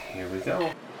Here we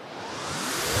go.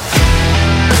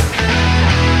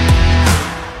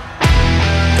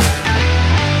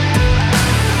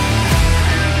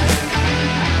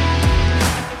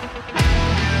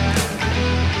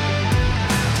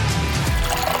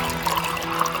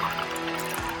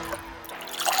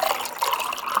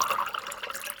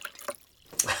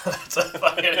 That's a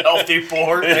fucking healthy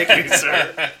pour. Thank you,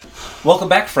 sir. Welcome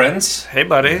back, friends, Hey,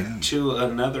 buddy. to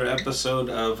another episode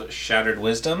of Shattered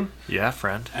Wisdom. Yeah,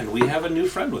 friend. And we have a new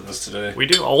friend with us today. We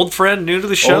do. Old friend, new to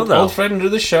the show, though. Old friend new to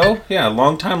the show. Yeah,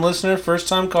 long-time listener,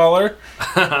 first-time caller.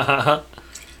 Oh,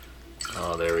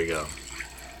 there we go.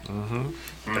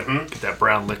 Get that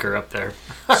brown liquor up there.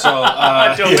 So,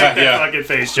 Don't make that fucking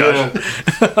face, Josh.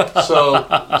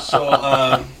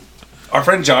 Our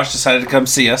friend Josh decided to come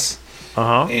see us.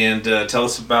 And And tell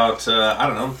us about, I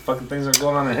don't know, fucking things that are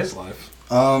going on in his life.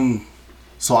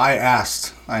 So I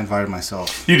invited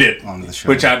myself. You did. Onto the show.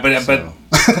 But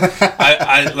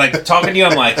I like talking to you,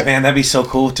 I'm like, man, that'd be so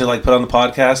cool to like put on the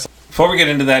podcast. Before we get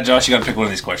into that, Josh, you gotta pick one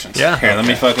of these questions. Yeah. Here, let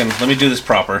me do this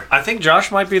proper. I think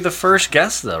Josh might be the first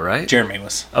guest, though, right? Jeremy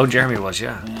was. Oh, Jeremy was,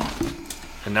 yeah.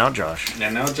 And now Josh.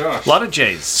 And now Josh. A lot of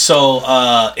J's.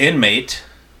 So, inmate,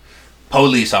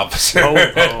 police officer.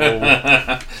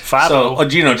 Five. So,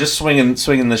 just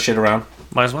swinging this shit around.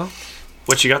 Might as well.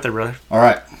 What you got there, brother? All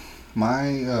right.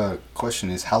 My question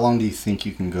is, how long do you think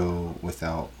you can go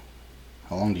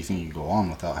on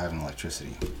without having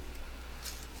electricity?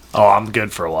 Oh, I'm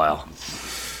good for a while.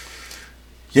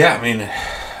 Yeah, I mean,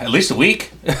 at least a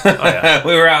week. Oh, yeah.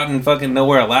 We were out in fucking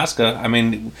nowhere, Alaska. I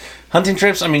mean, hunting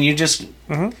trips, I mean, you just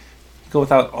go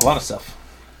without a lot of stuff.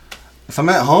 If I'm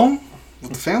at home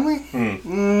with the family,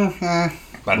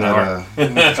 About an hour.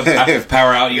 If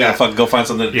power out, you gotta fucking go find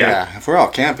something to do. Yeah, if we're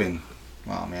out camping,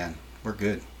 oh man, we're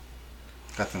good.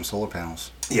 Got them solar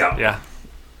panels. Yeah. Yeah.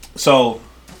 So,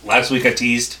 last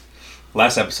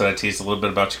episode I teased a little bit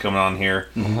about you coming on here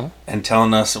and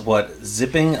telling us what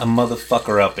zipping a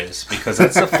motherfucker up is. Because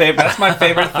that's that's my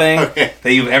favorite thing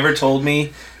that you've ever told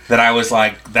me, that I was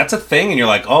like, that's a thing, and you're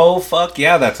like, oh, fuck,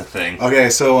 yeah, that's a thing. Okay,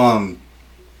 so,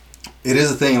 it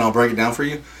is a thing, and I'll break it down for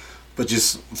you. But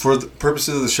just for the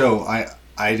purposes of the show, I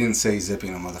didn't say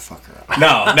zipping a motherfucker up.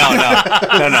 No.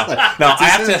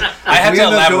 I have to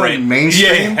elaborate.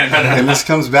 Mainstream, and this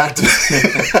comes back to.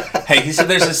 Hey, he said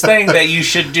there's this thing that you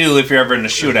should do if you're ever in a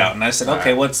shootout, and I said,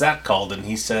 okay, what's that called? And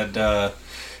he said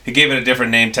he gave it a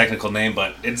different name, technical name,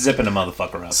 but it's zipping a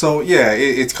motherfucker up. So yeah,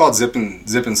 it's called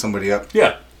zipping somebody up.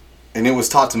 Yeah, and it was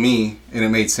taught to me, and it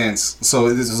made sense.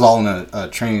 So this is all in a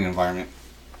training environment.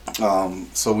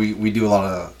 So we do a lot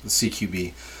of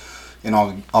CQB, and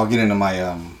I'll get into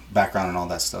my background and all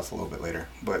that stuff a little bit later.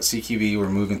 But CQB, we're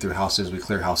moving through houses, we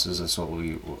clear houses. That's what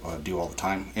we do all the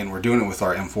time, and we're doing it with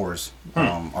our M4s,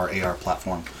 our AR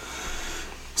platform.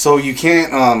 So you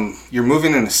can't, you're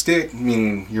moving in a stick,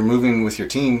 meaning you're moving with your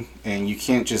team, and you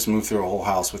can't just move through a whole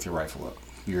house with your rifle up.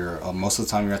 You're most of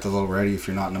the time you're at the low ready. If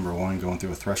you're not number one, going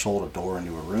through a threshold, a door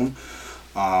into a room.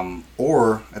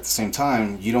 Or at the same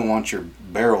time, you don't want your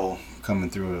barrel coming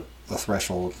through the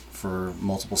threshold for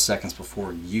multiple seconds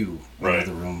before you enter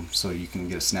the room, so you can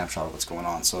get a snapshot of what's going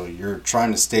on. So you're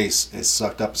trying to stay as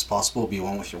sucked up as possible, be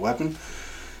one with your weapon.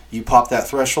 You pop that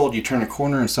threshold, you turn a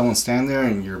corner, and someone's standing there,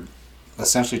 and you're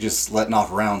essentially just letting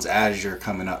off rounds as you're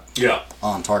coming up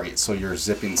on target. So you're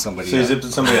zipping somebody up. So you're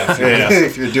zipping somebody up.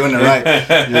 If you're doing it right,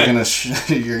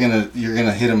 you're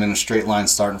gonna hit them in a straight line,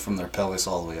 starting from their pelvis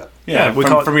all the way up. Yeah,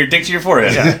 from your dick to your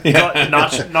forehead. Yeah.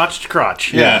 Notched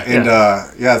crotch. Yeah.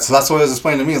 So that's what it was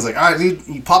explained to me. It's like, all right, dude,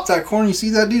 you pop that corner, you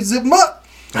see that dude, zip him up.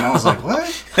 And I was like,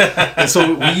 what? And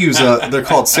so we use they're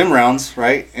called sim rounds,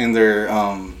 right? And they're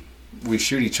we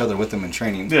shoot each other with them in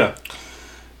training. Yeah.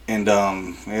 And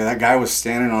that guy was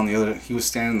standing he was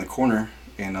standing in the corner,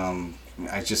 and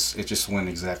it just went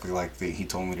exactly like he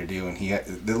told me to do. And he had,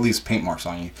 that leaves paint marks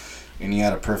on you, and he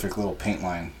had a perfect little paint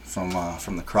line from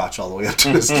the crotch all the way up to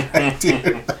his neck,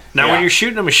 dude. Now, when you're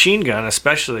shooting a machine gun,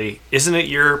 especially, isn't it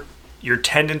your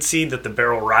tendency that the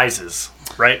barrel rises,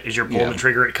 right? As you're pulling the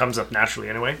trigger, it comes up naturally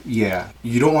anyway? Yeah.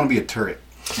 You don't want to be a turret,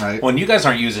 right? Well, you guys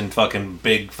aren't using fucking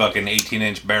big fucking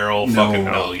 18-inch barrel.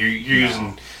 No.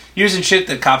 You're using shit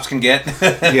that cops can get.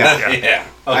 Yeah.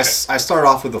 Okay. I started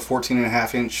off with a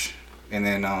 14.5 inch, and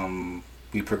then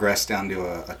we progressed down to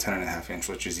a 10.5 inch,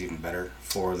 which is even better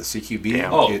for the CQB.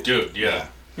 Damn. Dude, yeah.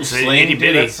 So itty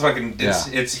bitty. That's fucking.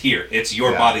 It's here. It's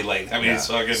your body length. I mean, it's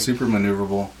fucking super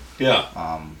maneuverable. Yeah.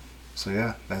 So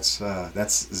yeah,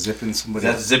 that's zipping somebody.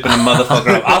 That's zipping a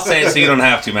motherfucker up. I'll say it so you don't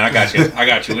have to, man. I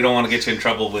got you. We don't want to get you in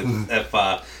trouble with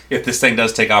if this thing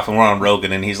does take off and we're on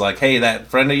Rogan and he's like, hey, that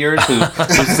friend of yours who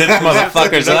zips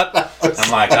motherfuckers up.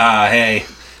 I'm like, hey.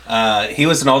 He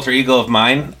was an alter ego of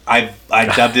mine. I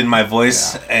dubbed in my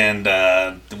voice, and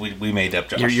we made up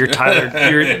Josh. You're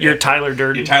Tyler. You're Tyler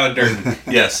Durden. You're Tyler Durden.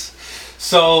 Yes.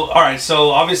 So all right.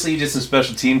 So obviously you did some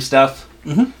special team stuff.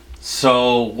 Mm-hmm.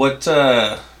 So what?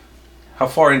 How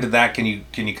far into that can you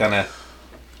kind of?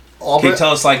 Can you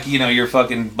tell us, like, you're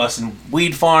fucking busting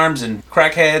weed farms and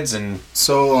crackheads and...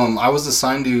 So, I was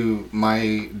assigned to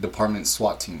my department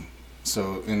SWAT team.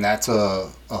 So, and that's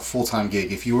a full-time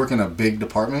gig. If you work in a big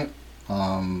department,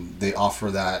 they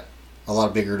offer that. A lot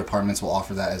of bigger departments will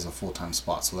offer that as a full-time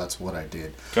spot. So that's what I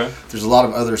did. Okay. There's a lot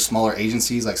of other smaller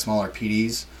agencies, like smaller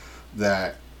PDs,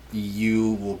 that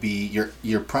you will be...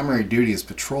 Your primary duty is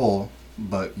patrol,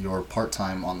 but you're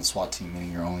part-time on the SWAT team,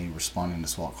 meaning you're only responding to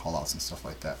SWAT call-outs and stuff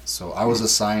like that. So I was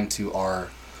assigned to our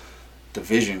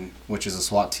division, which is a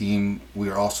SWAT team. We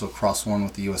were also cross-sworn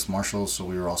with the U.S. Marshals, so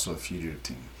we were also a fugitive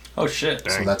team. Oh,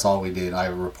 shit. So that's all we did. I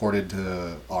reported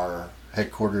to our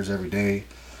headquarters every day,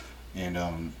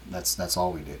 and that's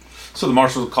all we did. So the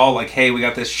marshals would call, like, hey, we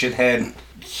got this shithead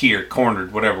here,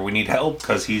 cornered, whatever. We need help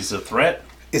because he's a threat?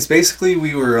 It's basically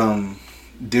we were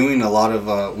doing a lot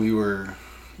of... we were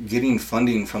getting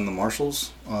funding from the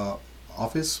Marshals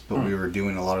office, but we were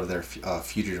doing a lot of their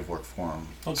fugitive work for them.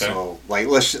 Okay. So, like,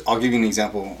 I'll give you an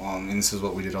example, and this is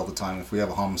what we did all the time. If we have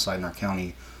a homicide in our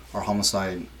county, our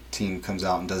homicide team comes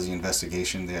out and does the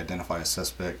investigation. They identify a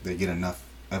suspect. They get enough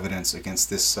evidence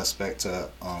against this suspect to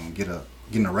get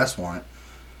an arrest warrant.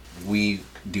 We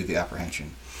do the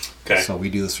apprehension. Okay. So we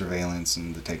do the surveillance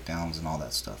and the takedowns and all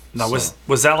that stuff. Now,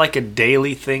 was that like a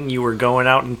daily thing? You were going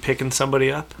out and picking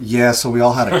somebody up? Yeah, so we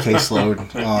all had a caseload.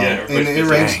 And it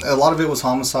ranged, a lot of it was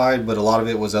homicide, but a lot of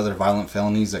it was other violent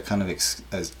felonies that kind of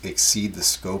exceed the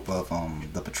scope of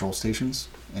the patrol stations.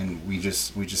 And we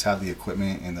just have the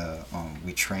equipment and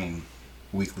we train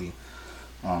weekly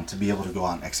to be able to go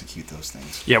out and execute those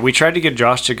things. Yeah, we tried to get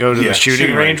Josh to go to the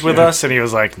shooting range with us, and he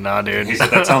was like, nah, dude. He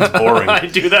said, that sounds boring. I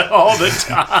do that all the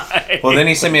time. Well, then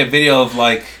he sent me a video of,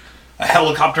 like, a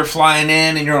helicopter flying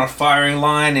in and you're on a firing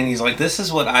line, and he's like, this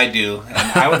is what I do, and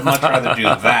I would much rather do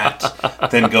that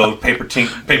than go paper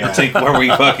tink where we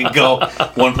fucking go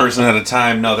one person at a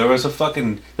time. No, there was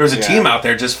a team out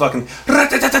there just fucking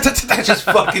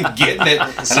getting it,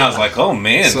 and I was like, oh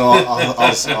man. So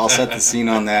I'll set the scene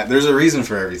on that. There's a reason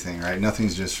for everything, right?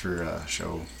 Nothing's just for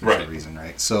show. There's a reason,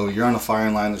 right? So you're on a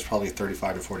firing line. There's probably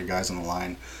 35 to 40 guys on the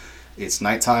line. It's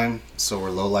nighttime, so we're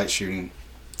low light shooting.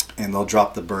 And they'll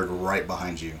drop the bird right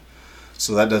behind you.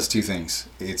 So that does two things.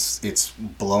 It's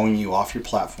blowing you off your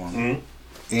platform,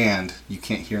 and you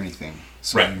can't hear anything.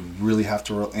 So you really have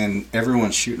to... And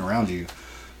everyone's shooting around you,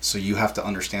 so you have to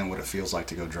understand what it feels like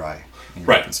to go dry.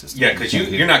 Right. Yeah, because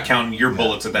you're not counting your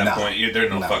bullets at that point. There's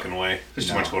no fucking way. There's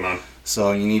too much going on.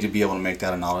 So you need to be able to make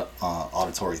that an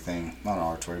auditory thing. Not an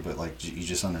auditory, but like you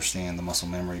just understand the muscle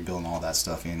memory, building all that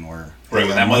stuff in where... Right,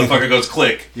 when that motherfucker goes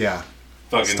click. Yeah.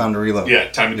 It's time to reload. Yeah,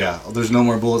 time to go. Yeah, there's no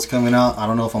more bullets coming out. I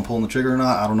don't know if I'm pulling the trigger or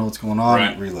not. I don't know what's going on.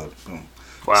 Right. Reload. Boom.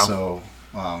 Wow. So,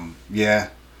 yeah,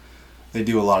 they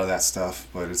do a lot of that stuff,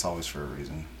 but it's always for a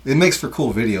reason. It makes for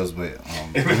cool videos, but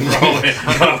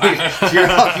you're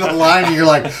off the line and you're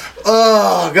like,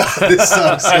 oh, God, this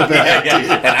sucks so bad.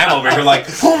 Yeah. And I'm over here like,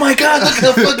 oh, my God, look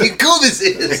how fucking cool this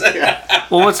is.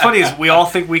 Well, what's funny is we all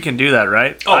think we can do that,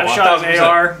 right? Oh, I shot an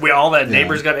AR. We all that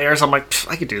neighbors got ARs. I'm like,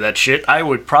 I could do that shit. I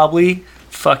would probably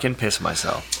fucking piss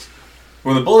myself.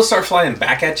 When the bullets start flying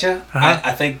back at you,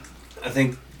 I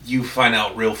think you find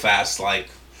out real fast, like,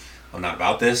 I'm not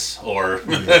about this, or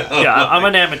I'm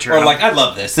an amateur, or like, I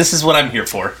love this. This is what I'm here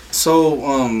for.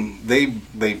 So they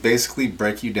basically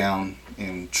break you down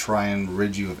and try and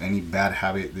rid you of any bad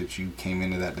habit that you came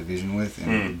into that division with,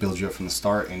 and build you up from the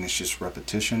start. And it's just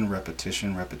repetition.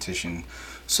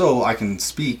 So I can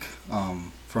speak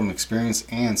from experience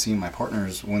and seeing my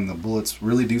partners, when the bullets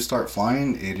really do start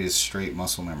flying, it is straight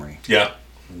muscle memory. Yeah.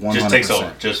 100%. Just takes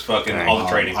over. Just fucking all the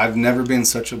training. I've never been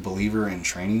such a believer in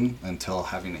training until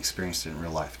having experienced it in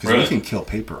real life. Because you can kill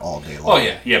paper all day long. Oh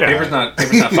yeah. Paper's not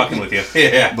fucking with you.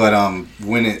 Yeah. But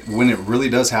when it really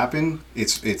does happen,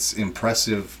 it's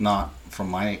impressive. Not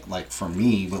from from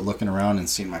me, but looking around and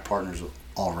seeing my partners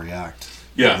all react.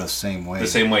 Yeah. The same way.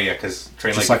 Yeah. Because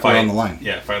train just like we're on the line.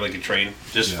 Yeah, fight like you train.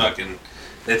 Just fucking.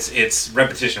 It's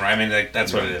repetition, right? I mean,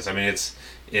 that's what it is. I mean,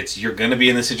 it's you're gonna be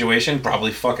in this situation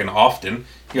probably fucking often.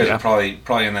 You guys are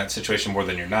probably in that situation more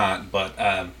than you're not. But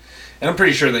and I'm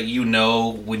pretty sure that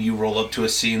when you roll up to a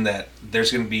scene that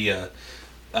there's gonna be a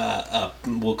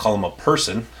we'll call them a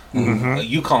person.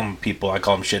 You call them people. I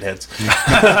call them shitheads.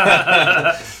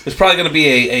 There's probably gonna be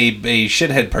a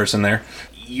shithead person there.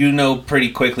 You know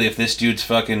pretty quickly if this dude's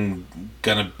fucking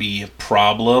gonna be a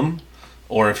problem,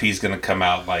 or if he's going to come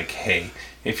out like, hey,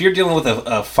 if you're dealing with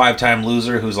a 5-time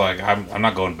loser who's like, I'm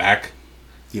not going back,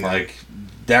 like,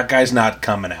 that guy's not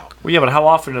coming out. Well, yeah, but how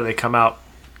often do they come out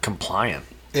compliant?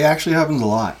 It actually happens a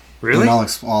lot. Really?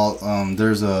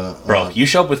 There's a... Bro, you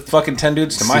show up with fucking 10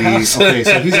 dudes to my house? Okay,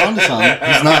 so he's onto something.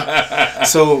 He's not...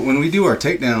 So when we do our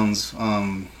takedowns,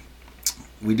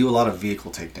 we do a lot of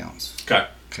vehicle takedowns.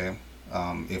 Okay.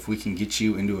 If we can get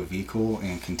you into a vehicle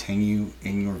and contain you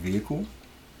in your vehicle,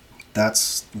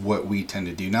 that's what we tend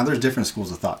to do. Now, there's different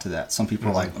schools of thought to that. Some people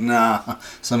are like, nah.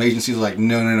 Some agencies are like,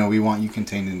 no, we want you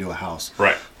contained into a house.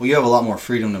 Right. Well, you have a lot more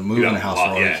freedom to move in a house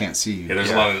where we can't see you.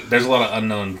 Yeah, there's a lot of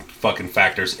unknown fucking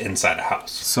factors inside a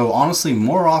house. So, honestly,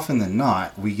 more often than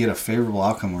not, we get a favorable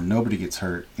outcome where nobody gets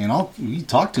hurt. And we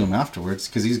talk to them afterwards,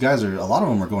 because these guys a lot of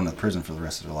them are going to prison for the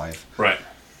rest of their life. Right.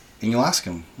 And you'll ask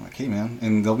them, like, hey, man,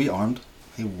 and they'll be armed.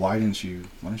 Hey, why didn't you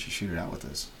shoot it out with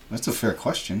us? That's a fair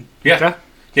question. Yeah.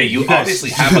 Yeah, you obviously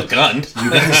have a gun. You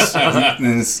guys,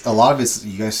 and a lot of it's,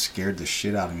 you guys scared the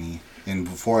shit out of me. And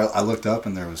before I looked up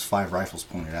and there was 5 rifles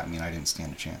pointed at me and I didn't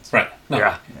stand a chance. Right. No.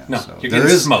 So you're getting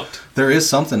smoked. There is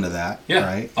something to that. Yeah.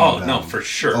 Right? Oh, and, no, for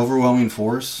sure. Overwhelming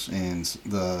force and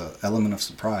the element of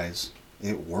surprise,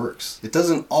 it works. It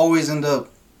doesn't always end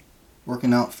up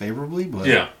working out favorably,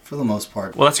 but for the most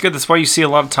part. Well, that's good. That's why you see a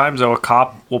lot of times, though, a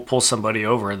cop will pull somebody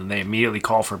over and then they immediately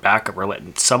call for backup or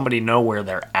letting somebody know where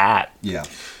they're at. Yeah.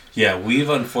 Yeah, we've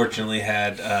unfortunately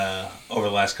had over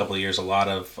the last couple of years a lot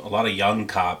of young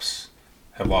cops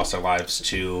have lost their lives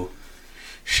to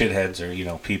shitheads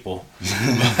or people.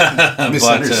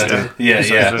 Misunderstood.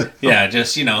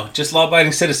 Just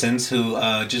law-abiding citizens who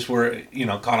just were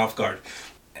caught off guard.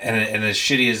 And as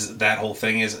shitty as that whole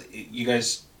thing is, you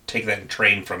guys take that and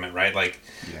train from it, right? Like,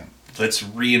 let's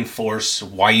reinforce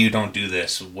why you don't do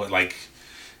this.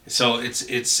 So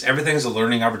it's everything's a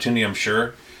learning opportunity, I'm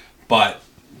sure, but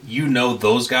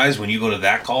those guys, when you go to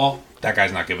that call, that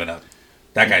guy's not giving up.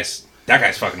 That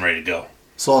guy's fucking ready to go.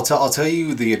 So I'll tell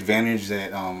you the advantage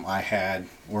that I had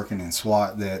working in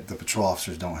SWAT that the patrol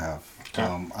officers don't have. Okay.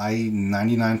 I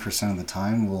 99% of the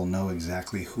time will know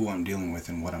exactly who I'm dealing with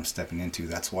and what I'm stepping into.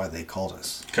 That's why they called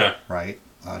us. Okay. Right?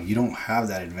 You don't have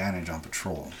that advantage on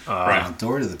patrol. Right. The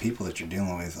majority of the people that you're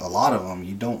dealing with, a lot of them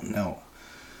you don't know.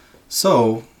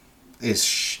 So, as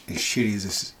shitty as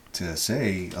this to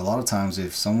say, a lot of times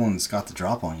if someone's got the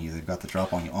drop on you, they've got the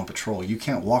drop on you on patrol, you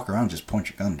can't walk around and just point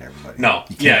your gun to everybody. No.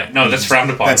 That's frowned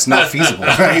upon. That's not feasible,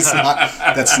 right?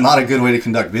 That's not a good way to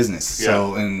conduct business. Yeah.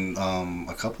 So, and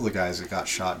a couple of guys that got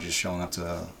shot just showing up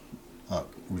to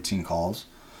routine calls,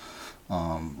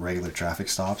 regular traffic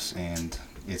stops, and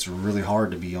it's really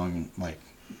hard to be on,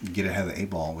 get ahead of the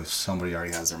 8-ball if somebody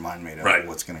already has their mind made up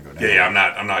what's going to go down. Yeah,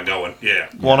 I'm not going. Yeah.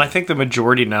 Well, and I think the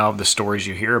majority now of the stories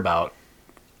you hear about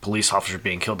police officers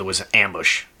being killed, it was an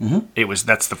ambush. Mm-hmm.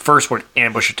 That's the first word,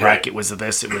 ambush attack. Right. It was a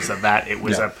this, it was a that, it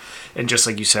was and just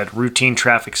like you said, routine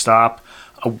traffic stop,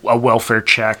 a welfare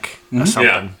check,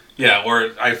 something. Yeah,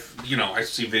 or I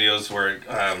see videos where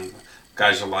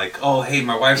guys are like, oh, hey,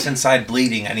 my wife's inside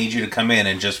bleeding, I need you to come in,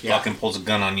 and just fucking pulls a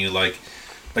gun on you, like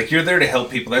you're there to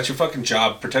help people. That's your fucking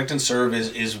job. Protect and serve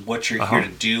is what you're here to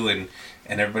do, and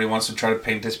everybody wants to try to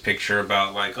paint this picture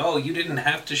about oh, you didn't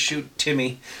have to shoot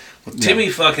Timmy. Well, Timmy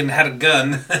fucking had a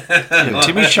gun.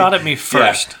 Timmy shot at me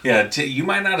first. Yeah, you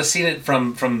might not have seen it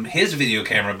from his video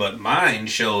camera, but mine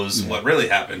shows what really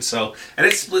happened. So, and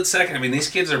it's split second. I mean, these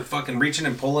kids are fucking reaching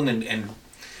and pulling, and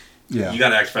you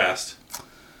gotta act fast.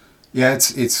 Yeah,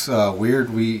 it's weird.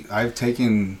 I've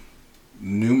taken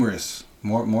numerous,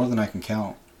 more than I can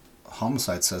count,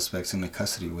 homicide suspects into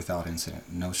custody without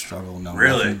incident. No struggle, no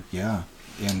nothing. Yeah,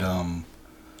 and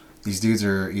these dudes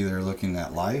are either looking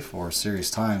at life or serious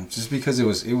time just because it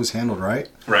was handled right.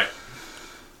 Right.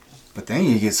 But then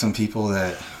you get some people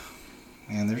that,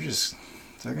 man, they're going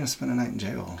to spend a night in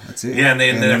jail. That's it. Yeah, and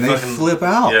they flip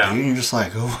out. Yeah. Dude, and you're just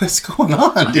like, oh, what's going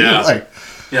on, dude?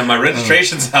 Yeah. My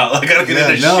registration's out. I gotta get in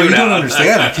a shootout. No, you don't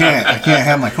understand. I can't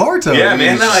have my car towed. Yeah,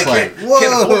 man. No, I can't.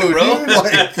 Whoa, bro.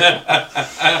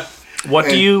 Dude,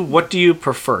 What do you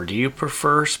prefer? Do you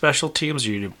prefer special teams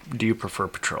or do you prefer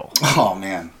patrol? Oh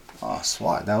man.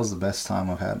 SWAT, that was the best time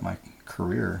I've had in my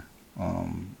career.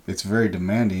 It's very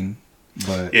demanding,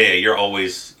 but you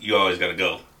always gotta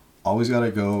go. Always gotta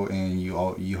go, and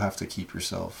you have to keep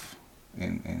yourself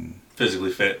in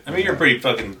physically fit. I mean, you're pretty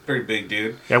big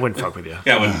dude. Yeah, I wouldn't fuck with you.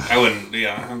 Yeah, I wouldn't.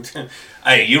 Yeah.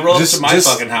 Hey, you roll up to my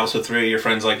fucking house with 3 of your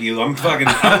friends like you. I'm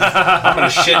gonna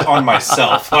shit on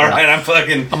myself. All right, I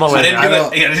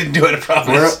didn't do it. I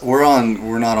promise.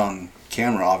 We're not on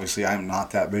camera, obviously. I'm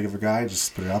not that big of a guy,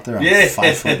 just put it out there. I'm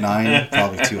 5'9",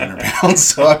 probably 200 pounds.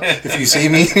 So if you see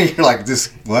me, you're like,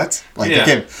 this what?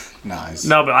 Okay, Nice.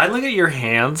 No, but I look at your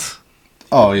hands.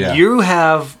 Oh yeah. You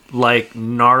have like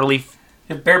gnarly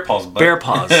Bear paws, bud. bear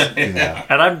paws. Yeah.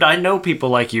 And I know people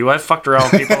like you. I've fucked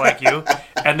around with people like you,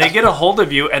 and they get a hold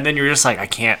of you, and then you're just like, I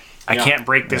can't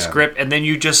break this grip, and then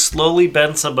you just slowly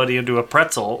bend somebody into a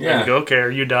pretzel, and you go, okay,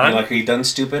 are you done? You're like, are you done,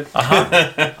 stupid?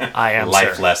 I am,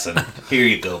 Life sir. lesson. Here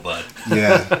you go, bud.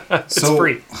 Yeah. It's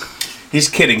free. He's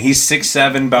kidding. He's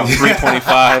 6'7", about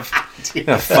 325.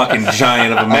 A fucking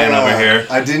giant of a man over here.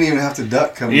 I didn't even have to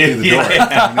duck coming through the door.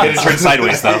 It turned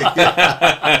sideways though.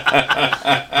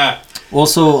 Well,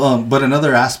 so, but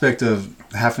another aspect of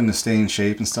having to stay in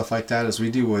shape and stuff like that is we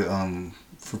do,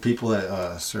 for people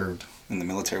that served in the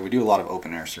military, we do a lot of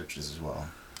open air searches as well.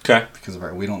 Okay. Because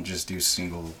of we don't just do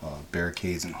single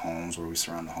barricades in homes where we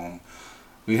surround the home.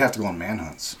 We have to go on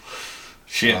manhunts.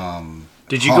 Shit.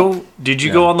 Did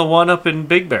you go on the one up in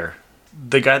Big Bear?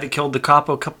 The guy that killed the cop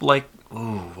a couple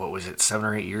what was it, 7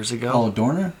 or 8 years ago? Oh,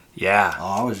 Dorner? Yeah. Oh,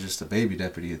 I was just a baby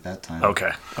deputy at that time.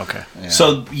 Okay. Yeah.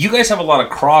 So you guys have a lot of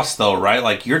cross though, right?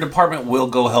 Like your department will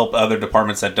go help other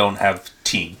departments that don't have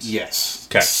teams. Yes.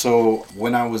 Okay. So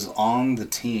when I was on the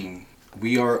team,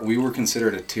 we were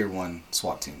considered a tier 1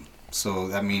 SWAT team. So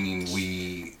that meaning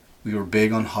we were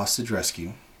big on hostage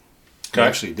rescue. Okay. We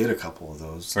actually did a couple of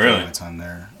those during my time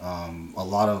there. A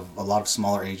lot of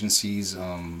smaller agencies.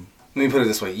 Let me put it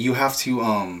this way: you have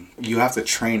to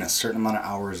train a certain amount of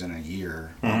hours in a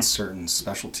year on certain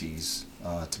specialties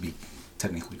to be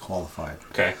technically qualified.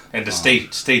 Okay. And to stay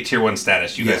tier 1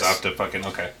 status, you guys have to fucking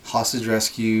Hostage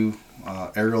rescue,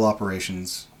 aerial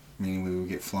operations, meaning we would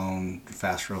get flown,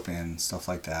 fast rope in, stuff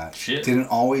like that. Shit. Didn't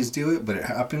always do it, but it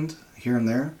happened here and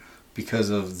there because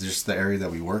of just the area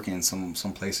that we work in. Some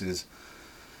places,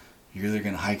 you're either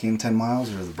going to hike in 10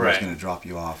 miles or the boat's going to drop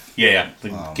you off. Yeah.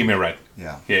 Give me a ride.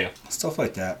 Yeah. Stuff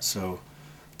like that. So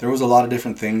there was a lot of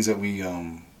different things that we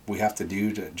have to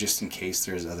do just in case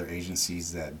there's other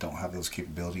agencies that don't have those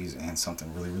capabilities and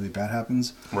something really, really bad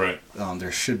happens. Right.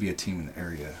 There should be a team in the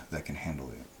area that can handle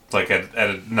it. Like at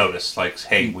a notice, like,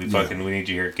 hey, we need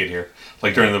you here, get here.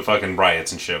 Like during the fucking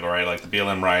riots and shit, all right? Like the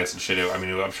BLM riots and shit. I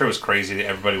mean, I'm sure it was crazy.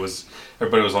 Everybody was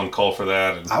on call for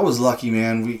that. And I was lucky,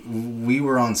 man. We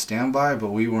were on standby,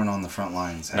 but we weren't on the front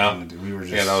lines. We were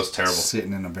just that was terrible.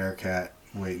 Sitting in a Bearcat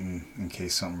waiting in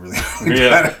case something really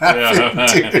bad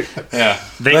happened.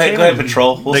 Go ahead,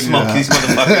 patrol. We'll smoke these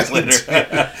motherfuckers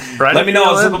later. Right. Let me know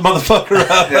I'll zip a motherfucker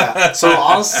up. Yeah. So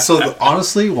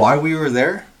honestly, why we were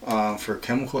there for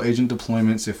chemical agent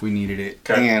deployments if we needed it,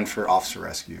 and for officer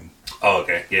rescue. Oh,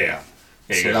 okay. Yeah.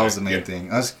 So that was the main thing.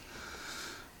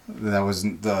 That was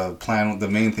the plan. The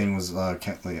main thing was, like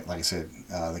I said,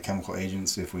 the chemical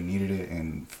agents if we needed it,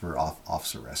 and for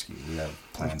officer rescue. We have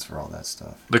plans for all that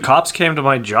stuff. The cops came to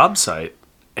my job site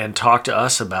and talked to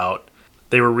us about,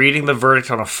 they were reading the verdict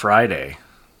on a Friday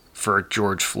for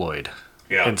George Floyd.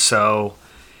 Yeah. And so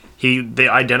they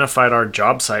identified our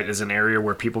job site as an area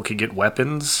where people could get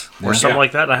weapons or something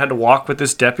like that. And I had to walk with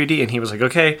this deputy, and he was like,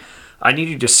 okay, I need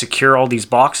you to secure all these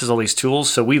boxes, all these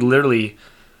tools. So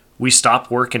we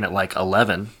stopped working at like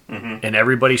 11, and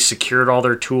everybody secured all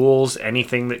their tools,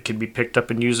 anything that could be picked up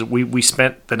and used. We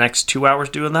spent the next 2 hours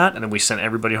doing that, and then we sent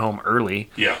everybody home early.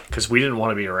 Yeah, because we didn't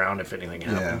want to be around if anything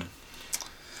happened.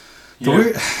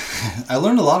 I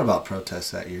learned a lot about protests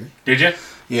that year. Did you?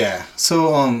 Yeah.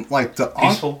 So like the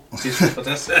peaceful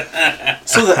protests.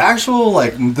 So the actual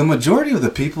the majority of the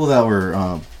people that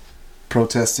were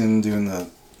protesting doing the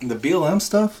BLM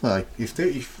stuff, like if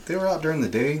they were out during the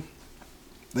day,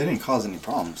 they didn't cause any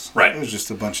problems. Right. It was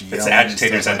just a bunch of yelling. It's the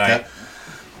agitators and stuff at like night.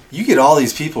 That. You get all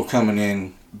these people coming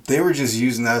in. They were just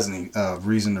using that as a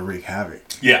reason to wreak havoc.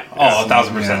 Yeah. Oh,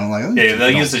 1,000%.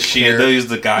 They'll use the shield. They'll use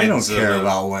the guidance. They don't care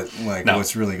about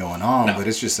what's really going on, but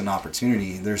it's just an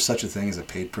opportunity. There's such a thing as a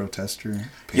paid protester,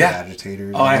 paid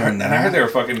agitators. Oh, I heard they were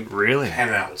fucking really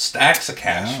handing out stacks of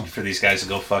cash for these guys to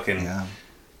go fucking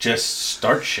just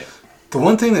start shit. The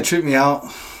one thing that tripped me out,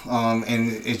 and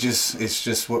it's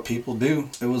just what people do.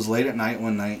 It was late at night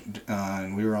one night,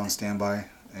 and we were on standby,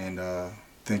 and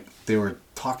think they were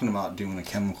talking about doing a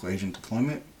chemical agent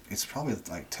deployment. It's probably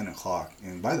like 10 o'clock,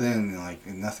 and by then,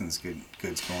 nothing's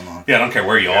good's going on. Yeah, I don't care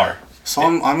where you are. So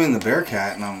I'm in the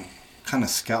Bearcat, and I'm kind of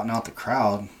scouting out the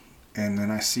crowd, and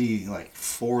then I see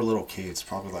 4 little kids,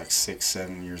 probably 6,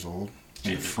 7 years old,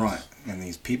 in front, and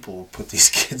these people put these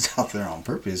kids out there on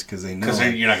purpose because they know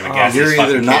you're not going to gas. You're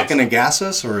either not going to gas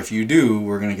us, or if you do,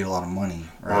 we're going to get a lot of money.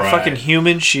 Right. Fucking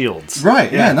human shields.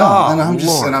 Right? Yeah. No. And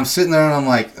I'm sitting there,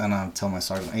 and I'm telling my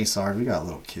sergeant, "Hey, Sarge, we got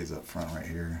little kids up front right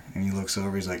here." And he looks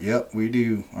over. He's like, "Yep, we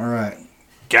do. All right,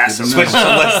 Gas them. Switch to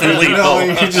less than lethal. No,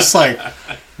 you're just like,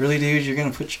 really, dude? You're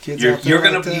gonna put your kids out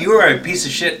there? You are a piece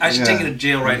of shit. I should take you to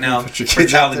jail right now Put your for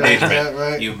kids child out there, endangerment.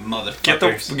 right? You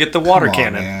motherfuckers. Get the water Come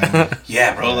on, cannon. man.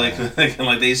 Yeah, bro. Like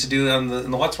they used to do in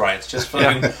the What's Riots. Just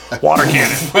fucking Water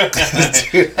cannon.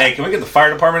 Hey, can we get the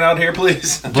fire department out here,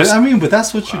 please? But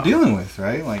that's what you're dealing with,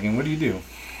 right? Like, and what do?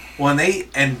 Well,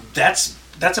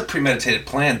 that's a premeditated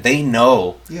plan. They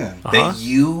know that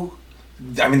you.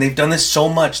 I mean, they've done this so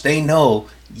much. They know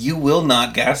you will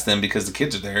not gas them because the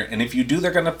kids are there, and if you do,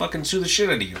 they're gonna fucking sue the shit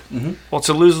out of you. Mm-hmm. Well, it's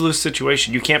a lose-lose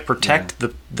situation. You can't protect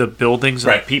the buildings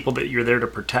and the people that you're there to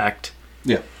protect.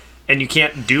 Yeah. And you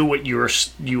can't do what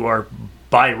you are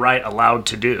by right allowed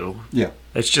to do. Yeah.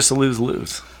 It's just a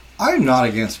lose-lose. I'm not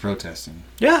against protesting.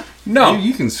 Yeah. No.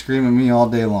 You can scream at me all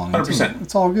day long. 100%.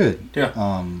 It's all good.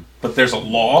 Yeah. But there's a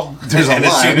law. There's a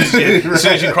line. As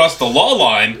soon as you cross the law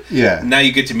line, now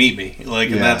you get to meet me.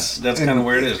 Like, and that's kind of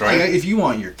where it is, right? If you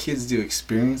want your kids to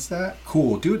experience that,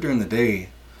 cool. Do it during the day.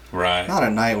 Right. Not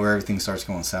at night where everything starts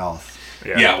going south.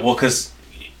 Yeah, well, because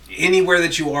anywhere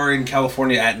that you are in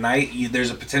California at night,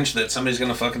 there's a potential that somebody's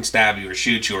going to fucking stab you or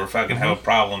shoot you or fucking have a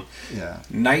problem. Yeah.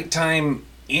 Nighttime,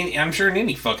 I'm sure in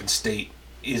any fucking state,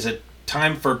 is a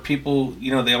time for people,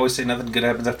 they always say nothing good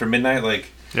happens after midnight. Like,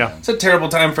 it's a terrible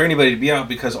time for anybody to be out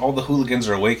because all the hooligans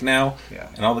are awake now. Yeah.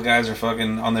 And all the guys are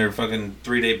fucking on their fucking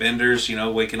 3-day benders,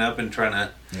 waking up and trying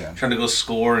to go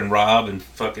score and rob and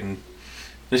fucking...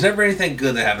 There's never anything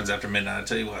good that happens after midnight, I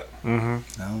tell you what.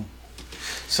 Mm-hmm. No.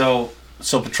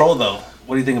 So patrol though,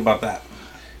 what do you think about that?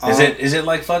 Is it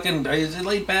like fucking? Is it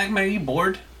laid back, man? Are you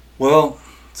bored? Well,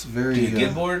 it's very. Do you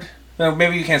get bored? No,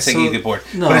 maybe you can't say you get bored,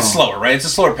 no. but it's slower, right? It's a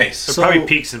slower pace. So probably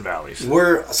peaks and valleys.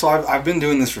 I've been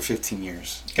doing this for 15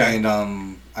 years, and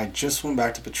I just went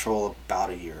back to patrol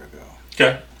about a year ago.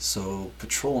 Okay. So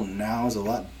patrol now is a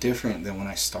lot different than when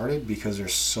I started because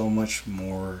there's so much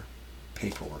more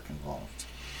paperwork involved.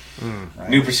 Right?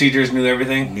 New procedures, new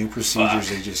everything. New procedures,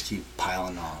 they just keep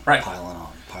piling on, piling on.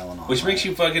 Which makes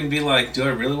you fucking be like, do I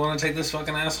really want to take this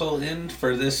fucking asshole in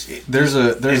for this there's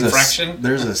infraction?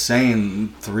 There's a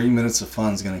saying, 3 minutes of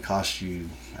fun is going to cost you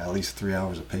at least 3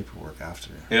 hours of paperwork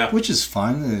after. Yeah. Which is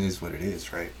fine. It is what it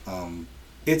is, right?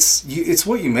 It's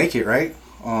what you make it, right?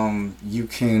 You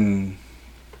can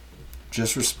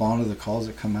just respond to the calls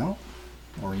that come out,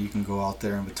 or you can go out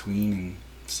there in between and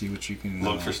see what you can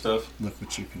look for stuff. Look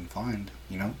what you can find.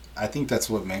 I think that's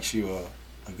what makes you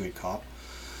a good cop.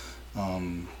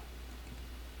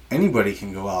 Anybody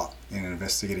can go out and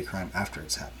investigate a crime after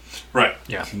it's happened. Right.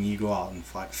 Yeah. Can you go out and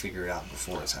figure it out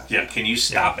before it's happened? Yeah. Can you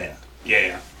stop it?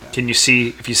 Yeah. Can you see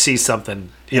if you see something?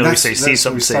 You always say see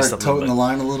something, say something. Toting the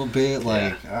line a little bit,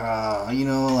 like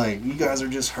like you guys are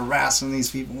just harassing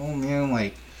these people. Oh man,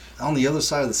 like on the other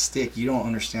side of the stick, you don't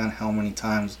understand how many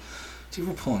times. Dude,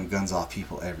 we're pulling guns off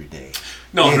people every day.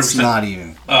 No, 100%. It's not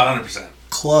even 100%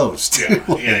 close.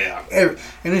 Yeah.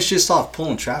 And it's just off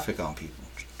pulling traffic on people.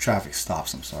 Traffic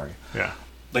stops. I'm sorry. Yeah.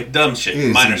 Like dumb shit, it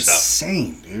is minor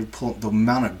insane, stuff. Dude. The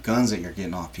amount of guns that you're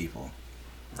getting off people.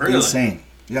 Really? Insane.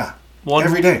 Yeah.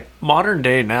 Every day. Modern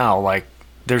day now, like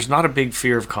there's not a big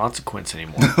fear of consequence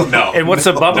anymore. No. And what's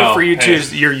a bummer for you too hey.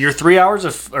 is your 3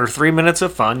 hours or 3 minutes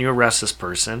of fun. You arrest this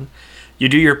person. You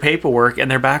do your paperwork,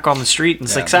 and they're back on the street in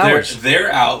 6 hours.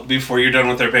 They're out before you're done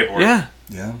with their paperwork. Yeah.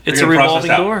 It's a revolving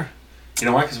door. You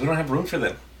know why? Because we don't have room for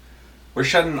them. We're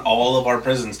shutting all of our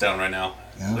prisons down right now.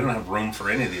 Yeah. We don't have room for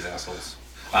any of these assholes.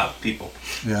 People.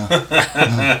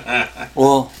 Yeah.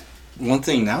 Well, one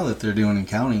thing now that they're doing in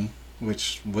county,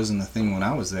 which wasn't a thing when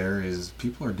I was there, is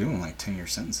people are doing like 10-year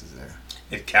sentences there.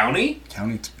 In county?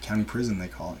 County prison, they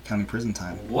call it. County prison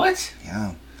time. What?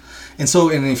 Yeah. And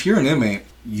if you're an inmate,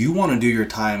 you want to do your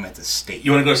time at the state.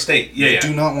 You want to go to state? Yeah, You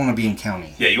do not want to be in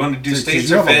county. Yeah, you want to do states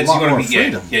you or have a feds. lot You want more to be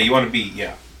freedom. Yeah, you want to be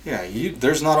yeah. Yeah,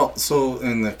 there's not so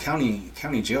in the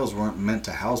county jails weren't meant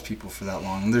to house people for that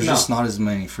long. There's just not as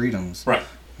many freedoms. Right.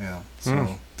 Yeah.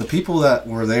 So the people that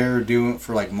were there doing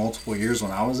for like multiple years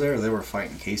when I was there, they were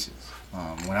fighting cases.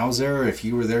 When I was there, if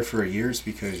you were there for a year, it's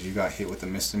because you got hit with a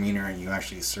misdemeanor and you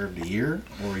actually served a year,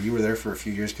 or you were there for a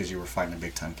few years because you were fighting a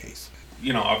big time case.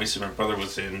 Obviously my brother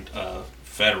was in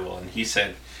federal, and he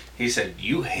said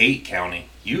you hate county.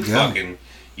 You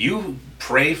you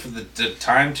pray for the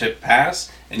time to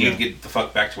pass, and you get the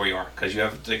fuck back to where you are because you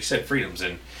have, like you said, freedoms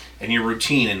and your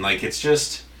routine, and like it's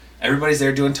just everybody's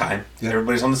there doing time. Yeah.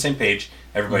 Everybody's on the same page.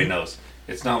 Everybody knows.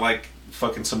 It's not like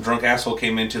fucking some drunk asshole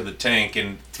came into the tank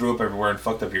and threw up everywhere and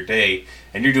fucked up your day,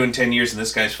 and you're doing 10 years and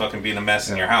this guy's fucking being a mess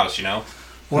in your house.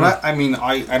 Well,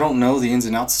 I don't know the ins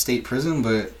and outs of state prison,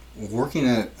 but working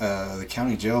at the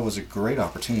county jail was a great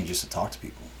opportunity just to talk to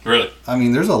people. Really? I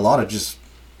mean, there's a lot of just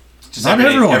Just not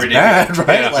everyone's bad,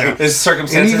 right? Yeah. Like, it's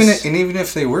circumstances. And even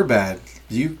if they were bad,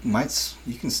 you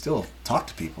can still talk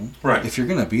to people. Right. If you're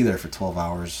gonna be there for 12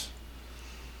 hours,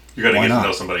 you're gonna why get not? to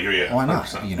know somebody. Yeah. Why not?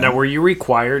 100%. You know? Now, were you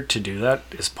required to do that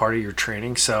as part of your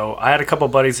training? So I had a couple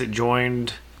buddies that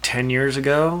joined 10 years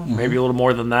ago, maybe a little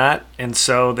more than that. And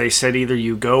so they said either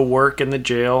you go work in the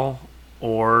jail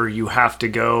or you have to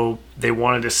go. They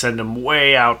wanted to send them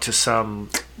way out to some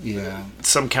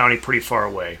county pretty far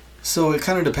away. So it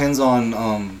kind of depends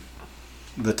on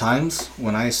the times.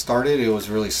 When I started, it was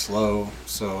really slow,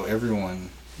 so everyone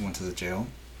went to the jail.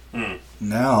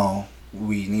 Now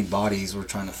we need bodies. We're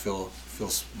trying to fill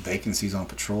vacancies on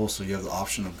patrol, so you have the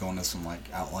option of going to some like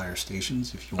outlier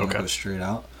stations if you want to go straight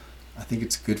out. I think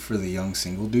it's good for the young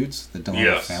single dudes that don't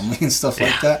have a family and stuff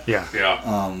like that.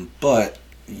 But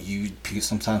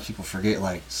sometimes people forget,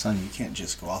 like, son, you can't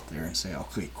just go out there and say,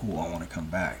 okay, cool, I want to come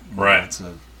back. Right. It's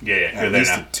at You're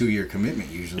least there a 2-year commitment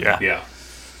usually. Yeah.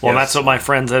 Well, that's what my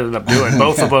friends ended up doing.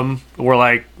 Both of them were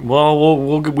like,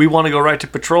 well, we want to go right to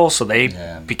patrol. So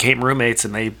they became roommates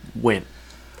and they went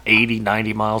 80,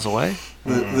 90 miles away.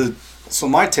 So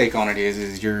my take on it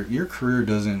is your career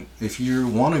doesn't, if you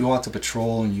want to go out to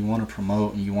patrol and you want to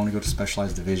promote and you want to go to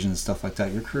specialized divisions and stuff like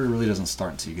that, your career really doesn't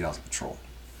start until you get out to patrol.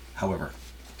 However,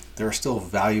 there are still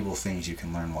valuable things you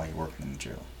can learn while you're working in the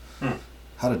jail.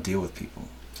 How to deal with people.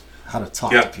 How to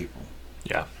talk to people.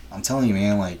 Yeah. I'm telling you,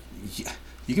 man, like,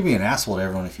 you can be an asshole to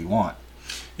everyone if you want.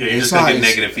 Yeah, you're just going to get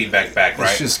negative feedback back, right?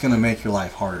 It's just going to make your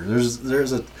life harder.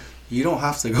 You don't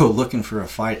have to go looking for a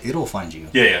fight. It'll find you.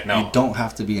 No. You don't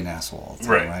have to be an asshole all the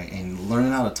time, right? And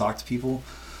learning how to talk to people,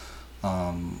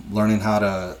 learning how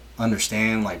to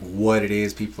understand, like, what it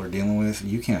is people are dealing with.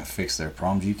 You can't fix their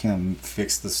problems. You can't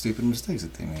fix the stupid mistakes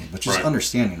that they made. But just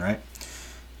understanding, right?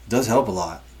 It does help a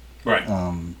lot. Right.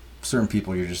 Certain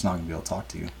people you're just not going to be able to talk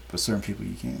to, but certain people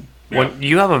you can. When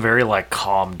you have a very, like,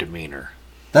 calm demeanor.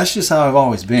 That's just how I've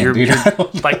always been,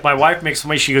 dude. Like, my wife makes fun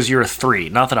of me. She goes, "You're a 3."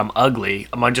 Not that I'm ugly.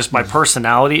 I'm just my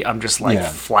personality. I'm just like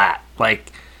flat.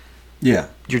 Like, you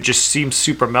just seem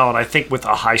super mellow. And I think with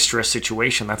a high stress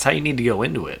situation, that's how you need to go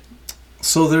into it.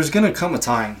 So there's gonna come a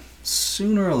time,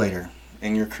 sooner or later,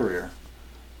 in your career,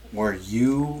 where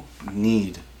you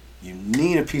need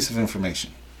a piece of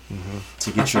information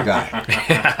to get your guy.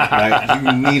 Right?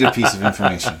 You need a piece of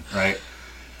information, right?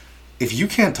 If you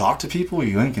can't talk to people,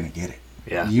 you ain't gonna get it.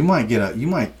 Yeah. You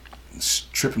might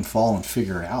trip and fall and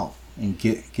figure it out and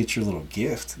get your little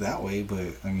gift that way. But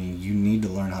I mean, you need to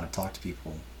learn how to talk to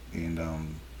people, and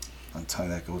I'll tell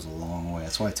you that goes a long way.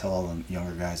 That's why I tell all the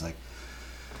younger guys, like,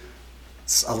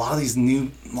 a lot of these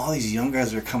young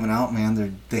guys that are coming out,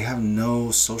 man, they have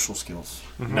no social skills.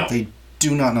 No. They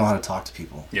do not know how to talk to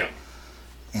people. Yeah.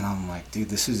 And I'm like, dude,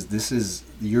 this is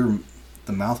the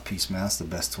mouthpiece, man. That's the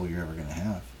best tool you're ever gonna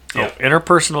have. Yeah.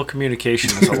 Interpersonal communication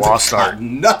is a lost art.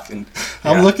 Nothing.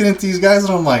 I'm looking at these guys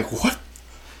and I'm like, what?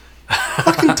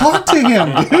 Fucking talk to him,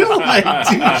 dude. Like,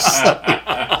 dude,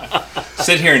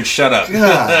 sit here and shut up.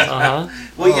 God.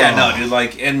 Well, dude.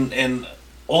 Like, and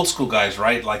old school guys,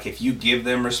 right? Like, if you give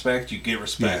them respect, you get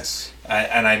respect.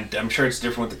 Yes. I'm sure it's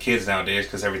different with the kids nowadays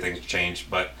because everything's changed.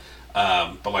 But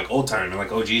like old time,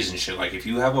 like OGs and shit. Like, if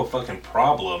you have a fucking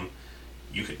problem,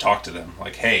 you could talk to them.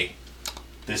 Like, hey,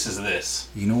 this is this.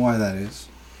 You know why that is?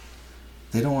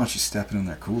 They don't want you stepping in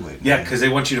their Kool-Aid. Yeah, because they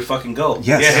want you to fucking go.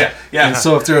 Yes. Yeah. And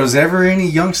so if there was ever any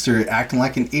youngster acting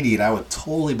like an idiot, I would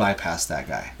totally bypass that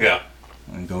guy. Yeah.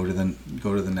 And go to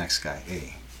the next guy.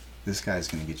 Hey, this guy's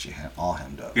gonna get you all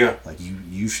hemmed up. Yeah. Like,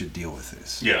 you should deal with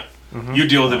this. Yeah. You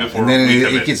deal with it before. And then we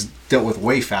come it in. gets dealt with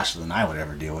way faster than I would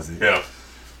ever deal with it. Yeah.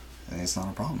 And it's not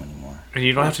a problem anymore. And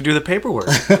you don't have to do the paperwork.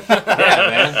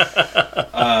 Yeah,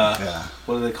 man.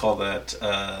 What do they call that?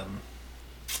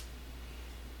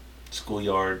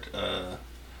 Schoolyard.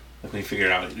 Like when you figure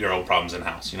out your own problems in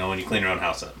house. You know, when you clean your own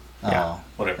house up.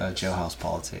 Whatever. Jailhouse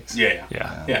politics. Yeah.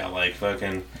 Like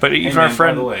fucking. But even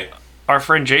hey, man, our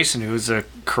friend Jason, who's a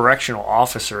correctional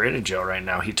officer in a jail right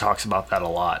now, he talks about that a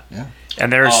lot. Yeah.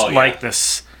 And there's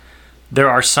this. There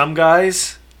are some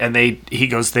guys. And he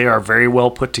goes, they are very well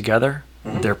put together.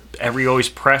 They're always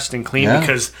pressed and clean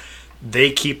because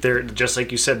they keep their, just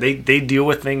like you said, they deal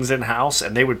with things in house,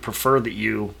 and they would prefer that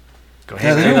you go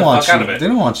ahead. Yeah, they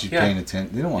don't want you Yeah. paying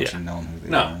attention. They don't want you knowing who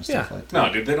they are and stuff like that.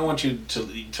 No, dude, they don't want you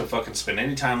to fucking spend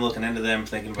any time looking into them,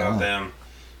 thinking about them.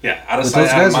 Yeah, out of sight,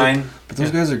 out of mind. But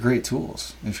those guys are great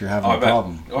tools if you're having a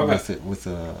problem with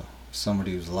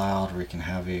somebody who's loud, wreaking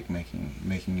havoc,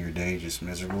 making your day just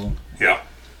miserable. Yeah.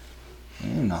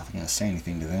 You're not going to say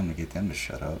anything to them to get them to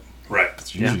shut up. Right.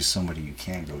 It's usually somebody you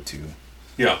can go to.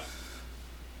 Yeah.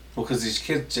 Well, because these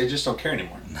kids, they just don't care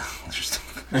anymore. No, they just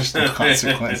don't. There's no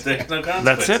consequence. There's no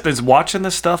consequence. That's it. Is watching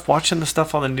the stuff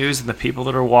on the news, and the people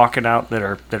that are walking out that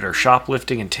are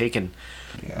shoplifting and taking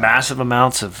massive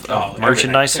amounts of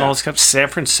merchandise and all this stuff. San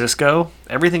Francisco,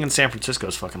 everything in San Francisco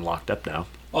is fucking locked up now.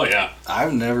 Oh yeah.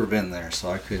 I've never been there, so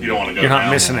I couldn't. You don't want to go. You're now.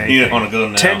 not missing anything. You don't want to go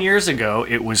now. 10 years ago,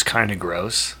 it was kind of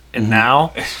gross, and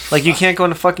now, like, you can't go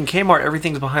into fucking Kmart.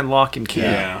 Everything's behind lock and key.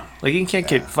 Yeah. Like, you can't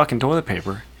get fucking toilet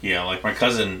paper. Yeah, like my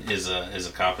cousin is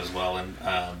a cop as well, and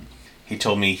he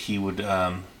told me he would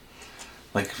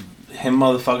like him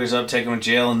motherfuckers up, take them to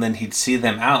jail, and then he'd see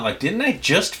them out. Like, didn't I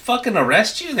just fucking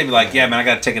arrest you? And they'd be like, yeah, man, I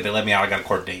got a ticket. They let me out. I got a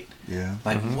court date. Yeah.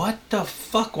 Like, what the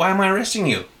fuck? Why am I arresting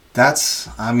you? That's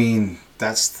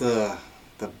the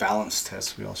balance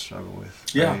test we all struggle with.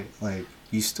 Yeah. Right? Like,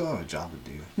 you still have a job to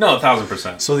do. No,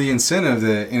 1,000%. So the incentive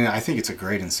and I think it's a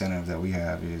great incentive that we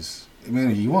have is,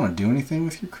 man, you want to do anything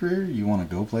with your career, you want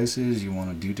to go places, you want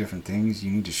to do different things,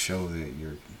 you need to show that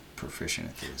you're proficient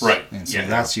at this. Right. And so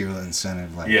that's your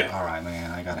incentive. Like, all right,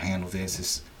 man, I got to handle this.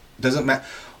 This doesn't matter.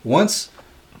 Once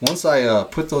I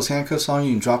put those handcuffs on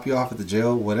you and drop you off at the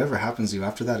jail, whatever happens to you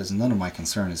after that is none of my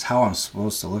concern. It's how I'm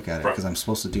supposed to look at it, because I'm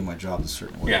supposed to do my job a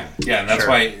certain way. Yeah, and that's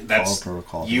why that's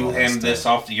protocol. You hand this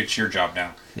off. It's your job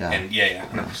now. Yeah. And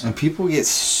 100%. And people get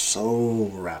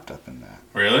so wrapped up in that.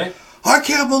 Really? I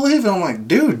can't believe it. I'm like,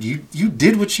 dude, you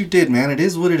did what you did, man. It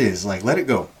is what it is. Like, let it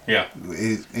go. Yeah.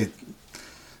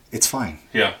 It's fine.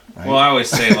 Yeah. Right? Well, I always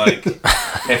say, like,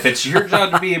 if it's your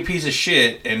job to be a piece of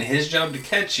shit and his job to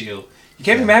catch you, you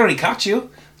can't be mad when he caught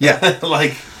you. Yeah.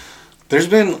 Like, there's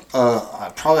been,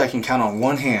 probably I can count on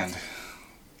one hand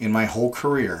in my whole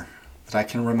career that I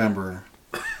can remember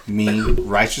me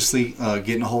righteously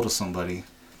getting a hold of somebody.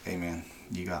 Hey, man,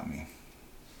 you got me.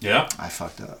 Yeah. I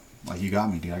fucked up. Like, you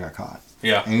got me, dude. I got caught.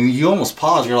 Yeah. And you almost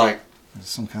pause. You're like, is this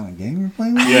some kind of game you're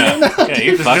playing with? Yeah. Yeah,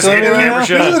 you fucked up. There's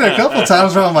been a couple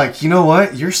times where I'm like, you know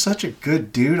what? You're such a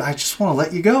good dude. I just want to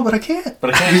let you go, but I can't.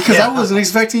 Because I wasn't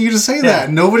expecting you to say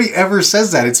that. Nobody ever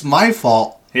says that. It's my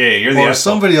fault. Yeah, you're the or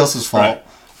asshole. somebody else's fault.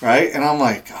 Right? And I'm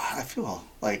like, God, I feel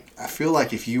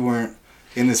like if you weren't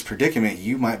in this predicament,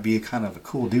 you might be kind of a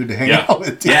cool dude to hang out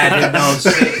with. Dude. Yeah, dude, no,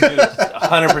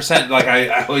 100%. Like,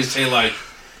 I always say, like,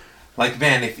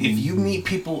 man, if you meet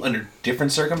people under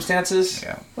different circumstances,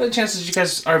 what are the chances you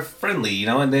guys are friendly, you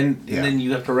know? And then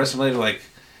you have to arrest them later, like,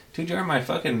 dude, you're at my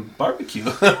fucking barbecue.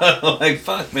 Like,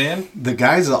 fuck, man. The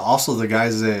guys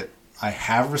that I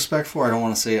have respect for, I don't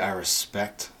want to say I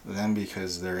respect them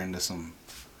because they're into some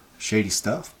shady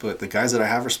stuff, but the guys that I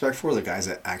have respect for are the guys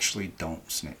that actually don't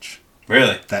snitch.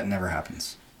 Really? That never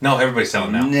happens. No, everybody's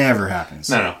telling now. Never happens.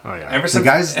 No. Oh, yeah. Ever The since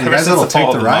guys that'll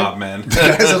take the ride, mob, man. the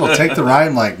guys that'll take the ride,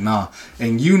 I'm like, nah.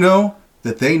 And you know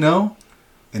that they know,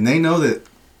 and they know that,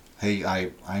 hey,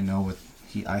 I know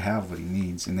I have what he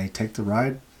needs, and they take the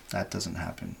ride. That doesn't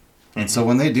happen. And so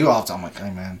when they do, I'm like,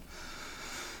 hey, man,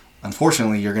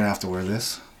 unfortunately, you're gonna have to wear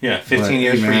this. Yeah, 15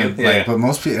 years for you. Yeah. But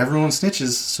most people, everyone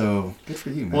snitches, so good for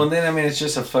you, man. Well, and then, I mean, it's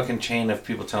just a fucking chain of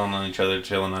people telling on each other,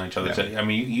 chilling on each other. Yeah. I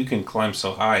mean, you can climb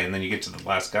so high, and then you get to the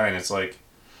last guy, and it's like,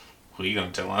 who are you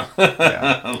going to tell on?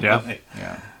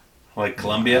 Yeah. Like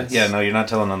Columbia? Yeah, no, you're not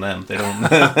telling on them. They don't.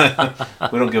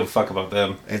 We don't give a fuck about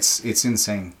them. It's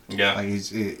insane. Yeah. Like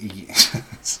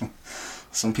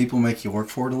some people make you work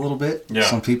for it a little bit. Yeah.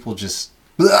 Some people just.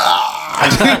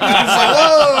 As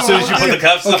soon as you put the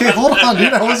cuffs on. Okay, hold on,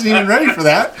 dude. I wasn't even ready for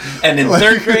that. And in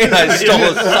third grade, I stole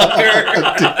a sucker.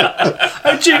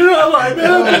 I cheated on my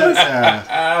man.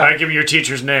 Yeah. I give you your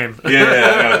teacher's name. Yeah,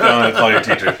 I'm going to call your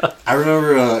teacher. I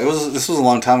remember this was a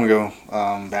long time ago,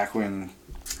 back when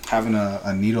having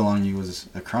a needle on you was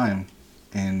a crime,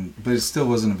 but it still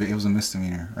wasn't it was a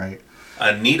misdemeanor, right?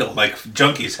 A needle, like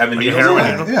junkies having Like a needles.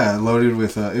 heroin. Yeah, loaded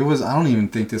with it was. I don't even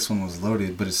think this one was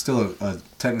loaded, but it's still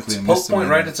technically a Poke misdemeanor.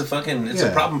 point, right? It's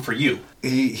a problem for you.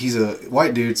 He's a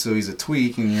white dude, so he's a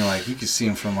tweak, and you're like, you can see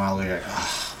him from a mile away. Like,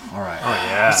 all right. Oh,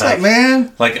 yeah. What's up,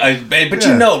 man? Like, but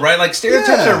you know, right? Like,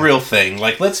 stereotypes are a real thing.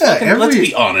 Like, let's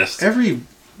be honest. Every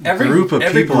group of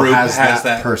people group has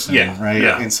that person, right?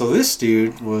 Yeah. And so this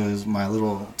dude was my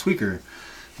little tweaker,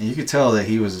 and you could tell that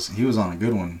he was on a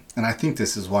good one. And I think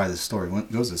this is why the story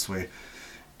goes this way.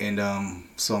 And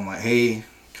so I'm like, hey,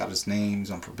 got his name,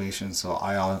 he's on probation, so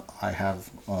I have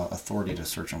authority to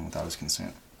search him without his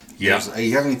consent. Yeah. Goes, hey,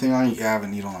 you have anything on you? Yeah, I have a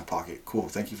needle in my pocket. Cool,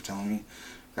 thank you for telling me.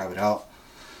 Grab it out.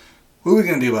 What are we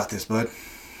gonna do about this, bud?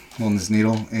 Holding this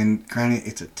needle, and granted,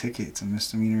 it's a ticket, it's a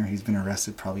misdemeanor. He's been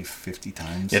arrested probably 50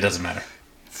 times. It doesn't matter.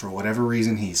 For whatever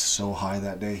reason, he's so high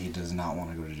that day, he does not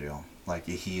want to go to jail. Like,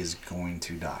 he is going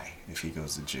to die if he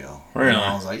goes to jail. Really? And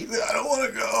I was like, I don't want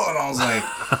to go. And I was like,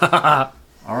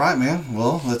 all right, man.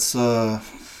 Well, let's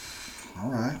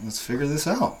figure this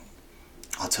out.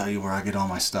 I'll tell you where I get all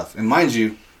my stuff. And mind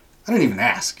you, I didn't even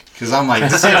ask because I'm like,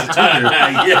 this is a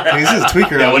tweaker. This is a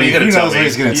tweaker. Yeah, what are you going to tell me? Who knows what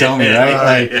he's going to tell me,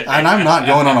 right? Like, and I'm not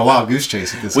going on a wild goose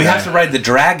chase with this We guy. have to ride the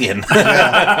dragon.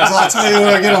 Yeah. So I'll tell you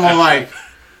where I get him. I'm like,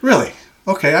 really?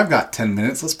 Okay, I've got 10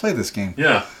 minutes. Let's play this game.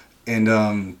 Yeah.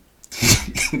 And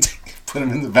put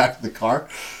him in the back of the car.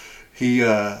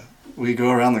 We go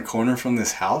around the corner from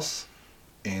this house,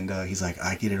 and he's like,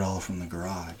 I get it all from the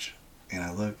garage. And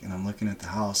I look, and I'm looking at the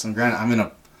house. And granted, I'm in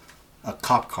a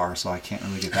cop car, so I can't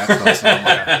really get that close. And I'm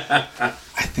like,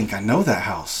 I think I know that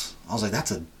house. I was like,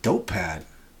 that's a dope pad.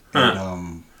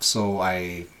 And so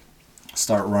I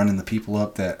start running the people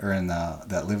up that are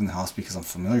that live in the house because I'm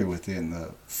familiar with it, and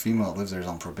the female that lives there is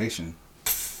on probation.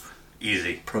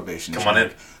 Easy. Probation. Come check. on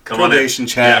in. Probation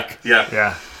check.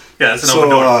 Yeah, that's an open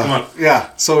door. Come on. Yeah.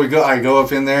 So I go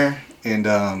up in there, and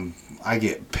I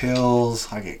get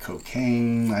pills, I get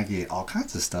cocaine, I get all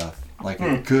kinds of stuff, like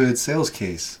a good sales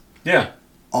case. Yeah.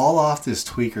 All off this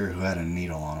tweaker who had a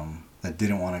needle on him that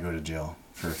didn't want to go to jail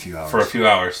for a few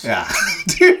hours. Yeah.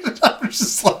 Dude, I was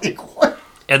just like, what?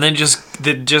 And then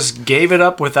just gave it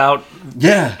up without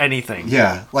anything.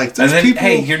 Yeah. Like, And there's then, people...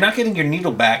 hey, you're not getting your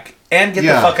needle back, and get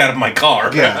the fuck out of my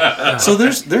car. Yeah. So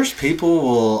there's people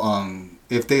will,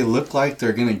 if they look like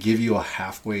they're going to give you a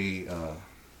halfway,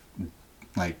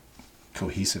 like,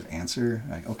 cohesive answer,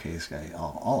 like, okay, this guy,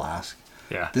 I'll ask.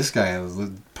 Yeah. This guy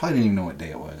probably didn't even know what day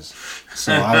it was.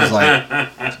 So I was like,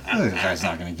 oh, this guy's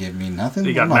not going to give me nothing.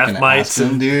 He got I'm not going to ask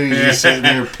him, dude. He's just sitting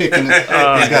there picking it. He's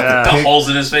got The holes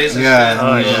in his face. And Yeah. shit.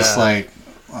 And he's just like,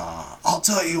 I'll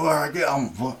tell you where I get.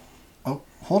 Oh,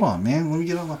 hold on, man. Let me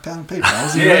get on my pad and paper. I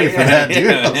wasn't ready for that,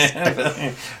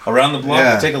 dude. Around the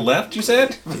block, take a left, you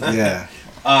said? Yeah.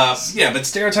 But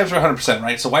stereotypes are 100%,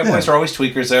 right? So white boys are always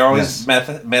tweakers. They're always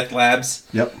meth labs.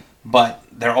 Yep. But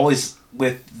they're always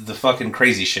with the fucking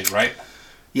crazy shit, right?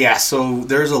 Yeah, so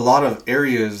there's a lot of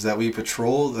areas that we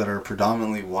patrol that are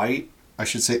predominantly white. I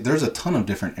should say there's a ton of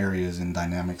different areas and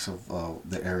dynamics of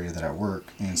the area that I work.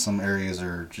 And some areas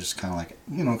are just kind of like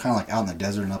out in the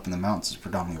desert and up in the mountains. It's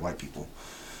predominantly white people.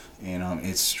 And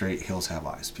it's straight hills have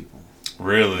eyes people.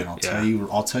 Really? And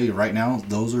I'll tell you right now,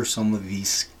 those are some of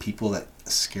these people that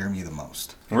scare me the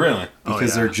most. Really?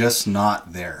 Because they're just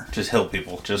not there. Just hill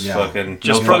people. Just fucking...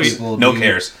 Just no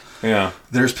cares. Yeah.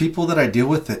 There's people that I deal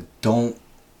with that don't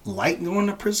like going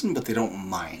to prison, but they don't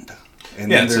mind.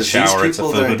 And then it's there's a shower, these people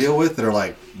it's a that I food. deal with that are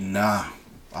like, nah,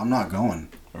 I'm not going.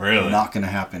 Really? Not going to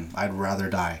happen. I'd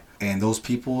rather die. And those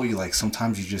people,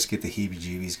 sometimes you just get the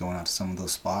heebie-jeebies going out to some of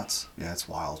those spots. Yeah, it's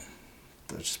wild.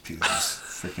 They're just people, just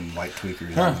freaking white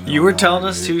tweakers. You were telling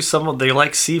us too, they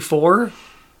like C4?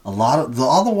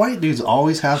 All the white dudes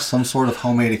always have some sort of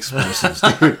homemade explosives,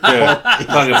 dude.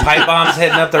 Fucking pipe bombs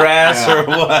hitting up their ass or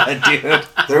what, dude?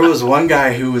 There was one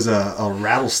guy who was a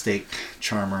rattlesnake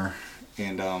charmer,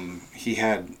 and he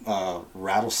had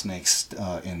rattlesnakes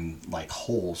in like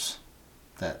holes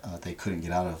that they couldn't get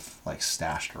out of, like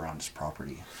stashed around his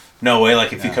property. No way,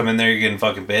 like if you come in there, you're getting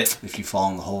fucking bit? If you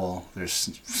fall in the hole, there's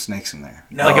snakes in there.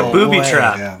 No like a booby way.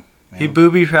 trap. Yeah. He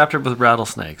booby trapped her with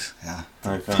rattlesnakes. Yeah.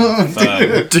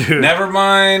 Dude. Never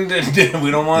mind.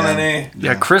 We don't want any.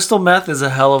 Yeah, crystal meth is a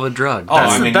hell of a drug.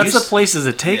 That's the places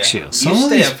it takes you. You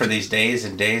stay up for these days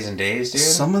and days and days, dude.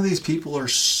 Some of these people are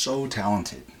so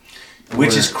talented.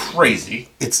 Which is crazy.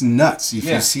 It's nuts. If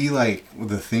you see like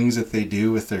the things that they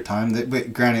do with their time,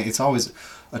 but granted, it's always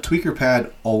a tweaker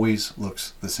pad always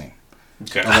looks the same.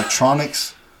 Okay.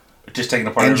 Electronics, just taking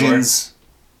apart engines,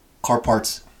 car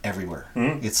parts everywhere.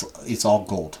 Mm-hmm. It's all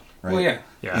gold, right? Well, yeah.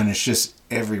 And it's just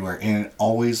everywhere, and it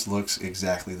always looks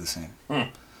exactly the same.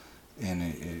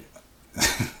 And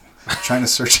trying to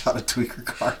search out a tweaker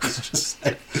car is just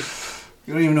like,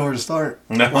 you don't even know where to start.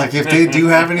 No. Like, if they do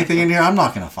have anything in here, I'm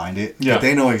not going to find it. Yeah. But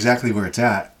they know exactly where it's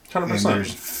at. 100%. And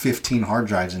there's 15 hard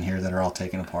drives in here that are all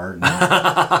taken apart. Dude,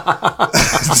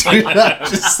 I'm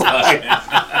just like...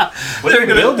 What are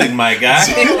you building, my guy?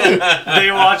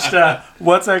 They watched,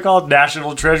 what's that called?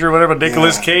 National Treasure, whatever,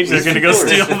 Nicolas Cage. They're going to go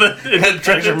steal the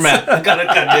treasure map. I got a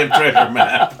goddamn treasure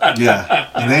map. Yeah.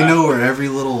 And they know where every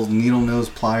little needle nose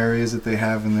plier is that they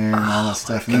have in there and all that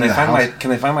stuff. And Can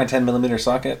they find my 10mm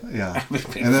socket? Yeah.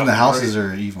 And then the houses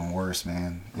are even worse,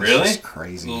 man. It's really? just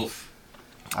crazy. Oof.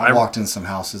 I walked in some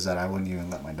houses that I wouldn't even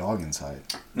let my dog inside.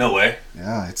 No way.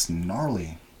 Yeah, it's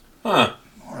gnarly. Huh.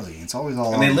 Gnarly. It's always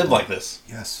all. And they live like this.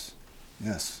 Yes.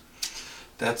 Yes.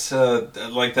 That's so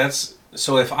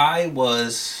if I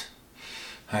was,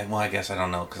 well, I guess I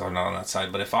don't know because I'm not on that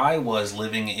side. But if I was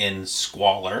living in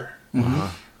squalor,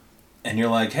 and you're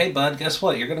like, hey bud, guess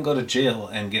what? You're gonna go to jail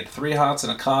and get 3 hots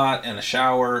and a cot and a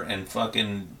shower and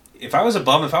fucking. If I was a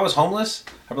bum, if I was homeless,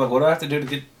 I'd be like, what do I have to do to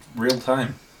get real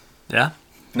time. Yeah.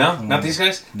 No, not these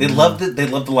guys. They loved it. They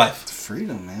loved the life. It's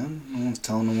freedom, man. No one's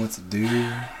telling them what to do.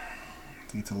 They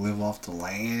get to live off the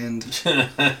land.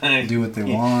 Do what they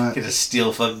want. Get to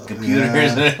steal fucking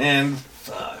computers and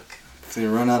fuck. If they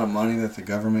run out of money that the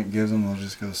government gives them, they'll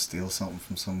just go steal something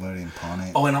from somebody and pawn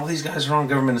it. Oh, and all these guys are on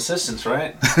government assistance,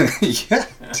 right? Yeah.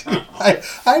 Dude,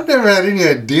 I've never had any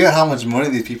idea how much money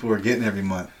these people were getting every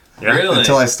month. Yeah. Really?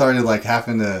 Until I started like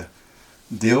having to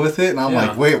deal with it, and I'm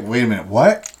like, wait a minute,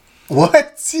 what?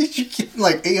 What? See, you get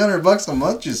like $800 a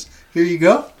month? Just here you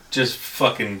go. Just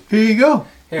fucking. Here you go.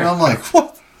 Here. And I'm like,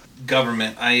 what?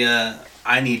 Government,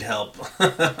 I need help.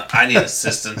 I need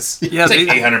assistance. Yeah, take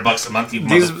 $800 a month, you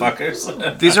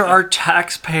motherfuckers. These are our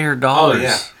taxpayer dollars. Oh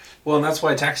yeah. Well, and that's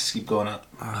why taxes keep going up.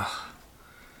 Yeah,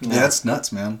 that's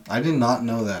nuts, man. I did not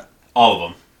know that. All of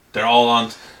them. They're all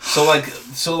on. So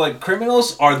like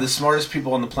criminals are the smartest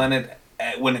people on the planet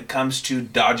when it comes to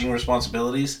dodging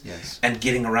responsibilities. Yes. And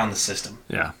getting around the system.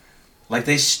 Yeah. Like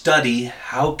they study,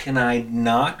 how can I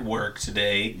not work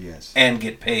today? Yes. And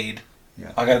get paid?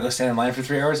 Yeah. I gotta go stand in line for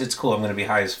 3 hours. It's cool. I'm gonna be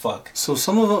high as fuck. So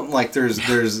some of them, like there's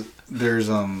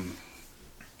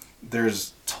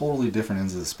totally different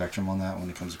ends of the spectrum on that when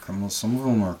it comes to criminals. Some of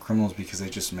them are criminals because they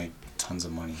just make tons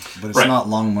of money, but it's not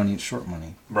long money; it's short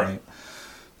money. Right.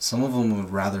 Some of them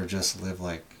would rather just live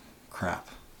like crap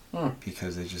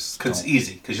because they just because it's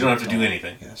easy because you don't have to do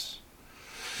anything. Yes.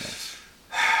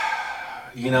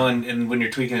 You know, and when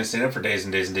you're tweaking and staying up for days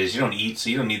and days and days, you don't eat, so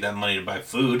you don't need that money to buy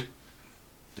food.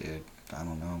 Dude, I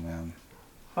don't know, man.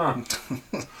 Huh.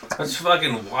 That's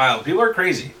fucking wild. People are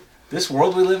crazy. This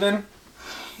world we live in,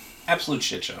 absolute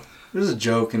shit show. There's a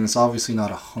joke, and it's obviously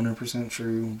not 100%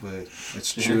 true, but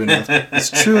it's true enough.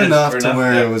 It's true enough to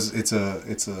where it's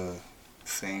a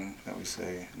thing that we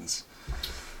say.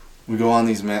 We go on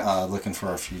these looking for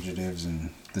our fugitives, and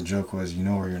the joke was, you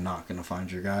know where you're not going to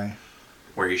find your guy?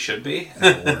 Where he should be?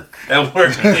 At work. At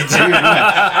work.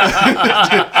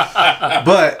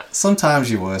 But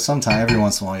sometimes you would. Sometimes, every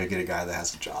once in a while, you get a guy that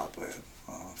has a job. But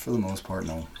for the most part,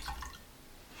 no.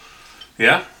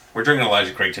 Yeah? We're drinking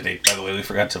Elijah Craig today, by the way. We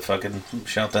forgot to fucking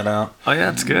shout that out. Oh,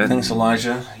 yeah, it's good. Thanks,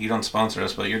 Elijah. You don't sponsor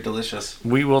us, but you're delicious.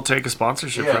 We will take a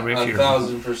sponsorship from you if you're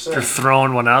 1,000%.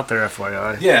 throwing one out there,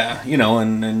 FYI. Yeah, you know,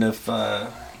 and if,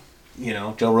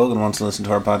 Joe Rogan wants to listen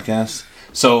to our podcast.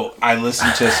 So I listen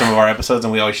to some of our episodes,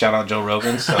 and we always shout out Joe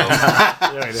Rogan.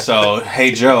 So,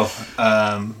 hey, Joe,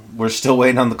 we're still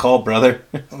waiting on the call, brother.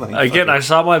 Again, I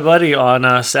saw my buddy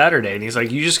on Saturday, and he's like,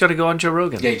 you just got to go on Joe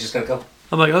Rogan. Yeah, you just got to go.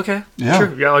 I'm like, okay, yeah.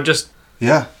 Sure.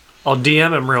 Yeah, I'll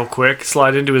DM him real quick,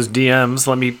 slide into his DMs,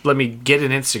 let me get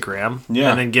an Instagram, and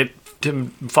then get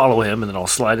him, follow him, and then I'll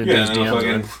slide into his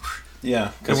DMs.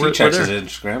 Yeah, because he checks his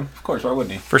Instagram. Of course, why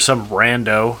wouldn't he? For some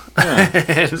rando. Yeah.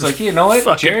 It's like, you know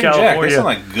what? Jerry and Jack, they sound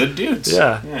like good dudes.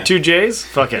 Yeah. 2 J's?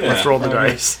 Fuck it, let's roll the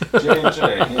dice. J and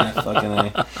J, yeah, fucking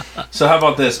A. So how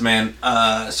about this, man?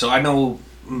 So I know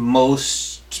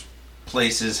most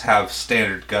places have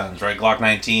standard guns, right? Glock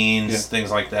 19s, things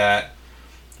like that.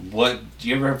 What, do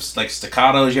you ever have, like,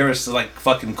 staccatos? You ever have, like,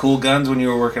 fucking cool guns when you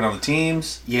were working on the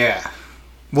teams? Yeah.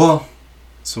 Well,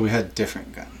 so we had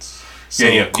different guns. So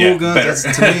cool guns.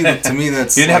 To me,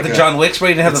 that's. You didn't have the John Wicks, bro.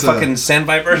 You didn't have the fucking Sand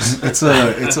Vipers. It's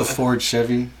a Ford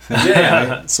Chevy thing. Yeah.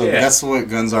 Right? So that's what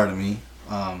guns are to me.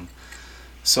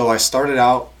 So I started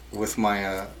out with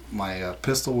my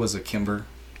pistol was a Kimber,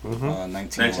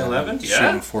 1911.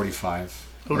 Shooting 45.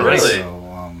 Oh, really?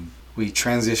 So we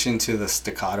transitioned to the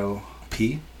staccato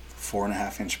P,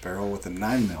 4.5-inch barrel with a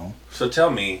 9mm. So tell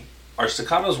me, are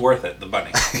staccatos worth it? The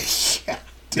bunny. Yeah.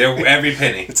 They're every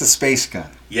penny. It's a space gun.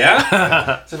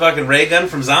 Yeah? It's a fucking ray gun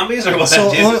from zombies or what? So,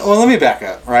 let me back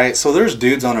up, right? So there's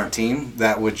dudes on our team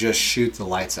that would just shoot the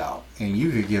lights out, and you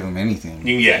could give them anything,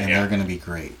 and they're going to be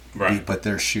great. Right. But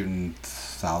they're shooting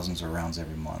thousands of rounds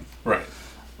every month. Right.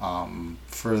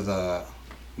 For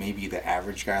maybe the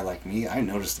average guy like me, I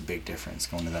noticed a big difference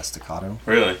going to that staccato.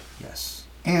 Really? Yes.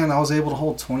 And I was able to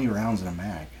hold 20 rounds in a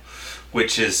mag.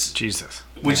 Which is Jesus.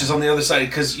 Which is on the other side,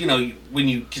 because, when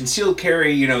you conceal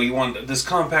carry, you want this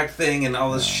compact thing and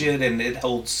all this shit, and it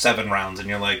holds 7 rounds, and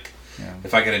you're like,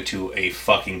 if I get into a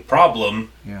fucking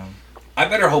problem, I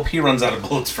better hope he runs out of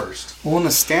bullets first. Well, and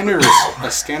a standard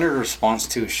response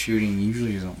to a shooting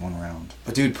usually isn't 1 round.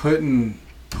 But dude, putting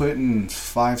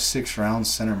 5-6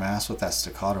 rounds center mass with that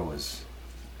staccato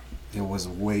was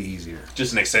way easier.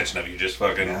 Just an extension of you, just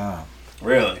fucking. Yeah.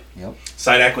 Really? Yep.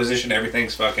 Side acquisition,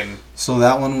 everything's fucking. So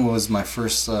that one was my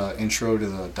first intro to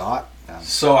the dot. Yeah.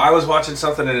 So I was watching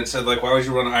something and it said, like, why would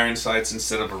you run iron sights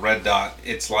instead of a red dot?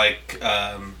 It's like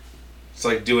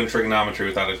doing trigonometry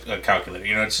without a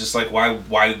calculator. It's just like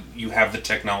why you have the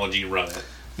technology run it.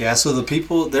 Yeah, so the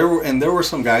people there were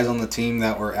some guys on the team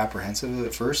that were apprehensive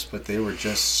at first, but they were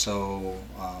just so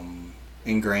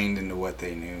ingrained into what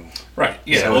they knew. Right.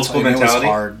 Yeah. So Old school mentality. It was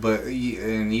hard,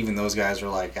 and even those guys were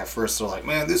like, at first they're like,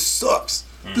 "Man, this sucks.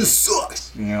 This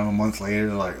sucks." You know, a month later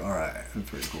they're like, "All right, that's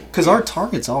pretty cool." Because our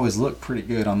targets always look pretty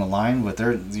good on the line, but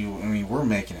we're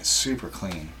making it super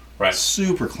clean. Right.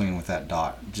 Super clean with that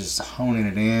dot, just honing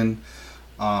it in.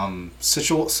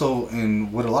 So,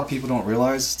 and what a lot of people don't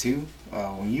realize too,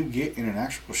 when you get in an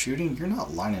actual shooting, you're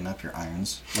not lining up your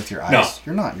irons with your eyes. No.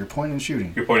 You're not. You're pointing and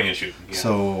shooting. You're pointing and shooting. Yeah.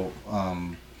 So,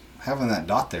 having that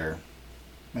dot there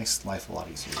makes life a lot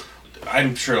easier.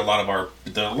 I'm sure a lot of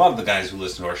the guys who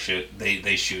listen to our shit,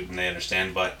 they shoot and they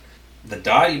understand, but the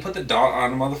dot, you put the dot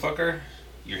on a motherfucker,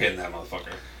 you're hitting that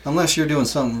motherfucker. Unless you're doing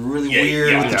something really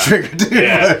weird with the trigger, dude.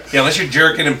 Yeah, unless you're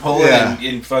jerking and pulling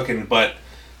and fucking, but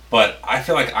I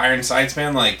feel like iron sights,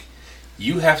 man, like,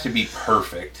 you have to be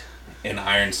perfect in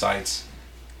iron sights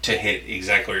to hit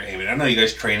exactly where you're aiming. I know you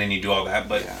guys train and you do all that,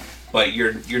 but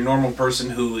your normal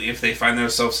person who, if they find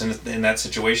themselves in that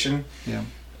situation,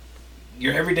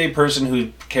 your everyday person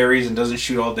who carries and doesn't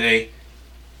shoot all day,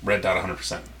 red dot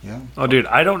 100%. Yeah. Oh, dude,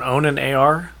 I don't own an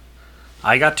AR.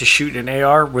 I got to shoot an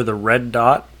AR with a red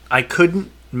dot. I couldn't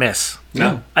miss.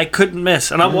 No. I couldn't miss.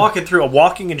 And I'm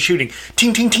walking and shooting.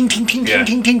 Ting, ting, ting, ting, ting, ting,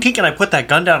 ting, ting, ting. And I put that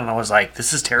gun down and I was like,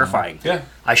 this is terrifying. Yeah.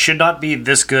 I should not be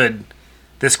this good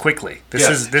this quickly. This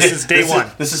is day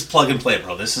one. This is plug and play,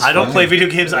 bro. I don't play video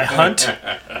games. I hunt.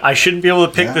 I shouldn't be able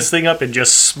to pick this thing up and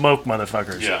just smoke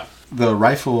motherfuckers. Yeah. The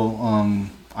rifle,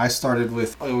 I started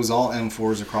with, it was all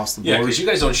M4s across the board. Yeah, because you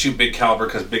guys don't shoot big caliber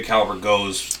because big caliber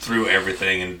goes through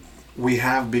everything. And we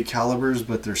have big calibers,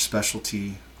 but they're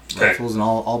specialty rifles, and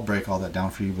I'll break all that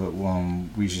down for you. But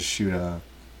we just shoot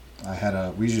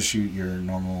we just shoot your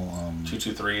normal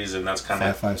 223s, and that's kind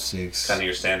of 5.56, kind of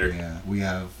your standard. Yeah,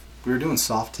 we were doing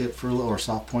soft tip for a little, or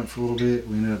soft point for a little bit.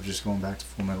 We ended up just going back to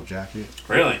full metal jacket.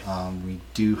 Really? We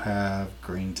do have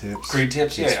green tips. Green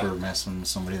tips, yeah. We're messing with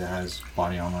somebody that has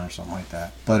body armor or something like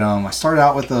that. But I started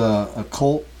out with a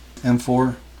Colt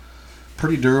M4,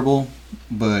 pretty durable,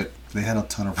 but they had a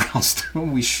ton of rounds to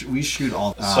them. We shoot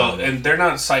all. So and they're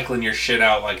not cycling your shit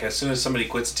out. Like, as soon as somebody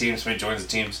quits the team, somebody joins the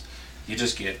teams, you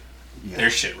just get their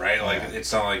shit, right? Like,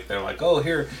 it's not like they're like, oh,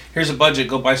 here's a budget,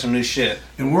 go buy some new shit.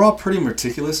 And we're all pretty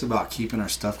meticulous about keeping our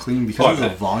stuff clean because of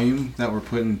the volume that we're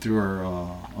putting through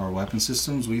our weapon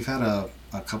systems. We've had a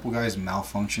couple guys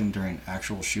malfunction during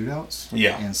actual shootouts.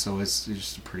 Yeah. And so it's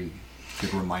just a pretty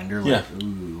good reminder. Like,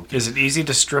 ooh. Okay. Is it easy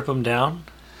to strip them down?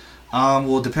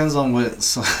 Well, it depends on what.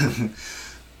 So,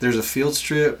 there's a field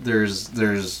strip. There's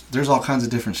all kinds of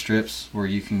different strips where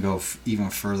you can go even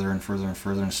further and further and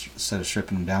further instead of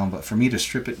stripping them down. But for me to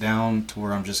strip it down to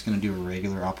where I'm just going to do a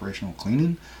regular operational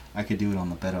cleaning, I could do it on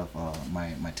the bed of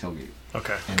my tailgate.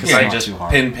 Okay. Because I just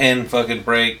pin, fucking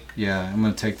break. Yeah, I'm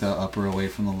going to take the upper away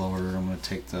from the lower. I'm going to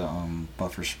take the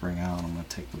buffer spring out. I'm going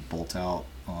to take the bolt out.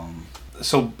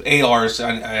 So ARs,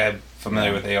 I'm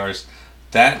familiar with ARs.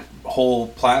 That whole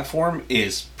platform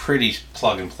is pretty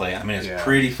plug and play. I mean, it's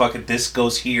pretty fucking, this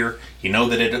goes here. You know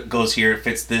that it goes here. It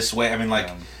fits this way. I mean,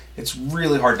 like, it's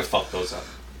really hard to fuck those up.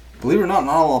 Believe it or not a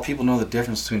lot of people know the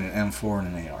difference between an M4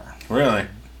 and an AR. Really?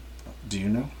 Do you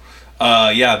know?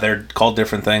 Yeah, they're called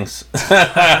different things.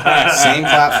 Same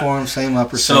platform, same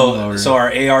upper, same lower. So our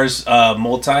AR's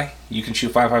multi? You can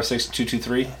shoot 5.56,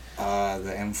 223?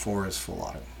 The M4 is full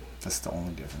auto. That's the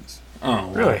only difference. Oh,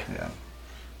 well. Really? Yeah.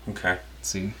 Okay.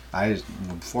 See,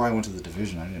 before I went to the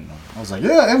division, I didn't know. I was like,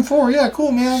 yeah, M4, yeah,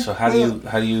 cool, man. So how do you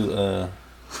get a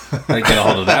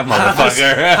hold of that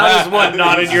motherfucker? How does one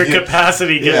not in your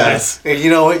capacity get this? And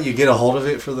you know what? You get a hold of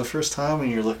it for the first time,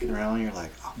 and you're looking around, and you're like,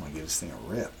 I'm gonna give this thing a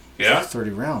rip. Yeah. 30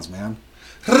 rounds, man.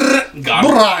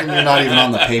 Got and you're not even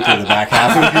on the paper. The back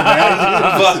half of your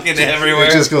man. Fucking everywhere.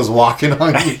 It just goes walking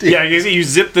on you. Dude. Yeah, you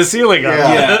zip the ceiling up.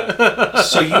 Yeah.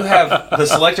 So you have the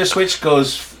selector switch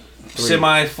goes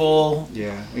semi-full.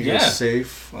 Yeah. You go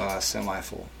safe,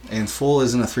 semi-full. And full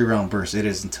isn't a 3-round burst. It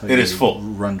is until you full.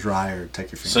 Run dry or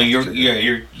take your finger. So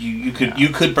you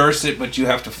could burst it, but you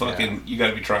have to fucking you got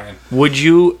to be trying. Would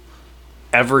you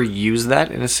ever use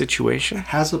that in a situation? It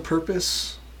has a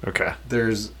purpose. Okay.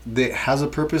 It has a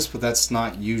purpose, but that's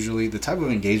not usually the type of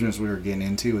engagements we were getting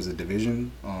into as a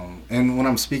division. And when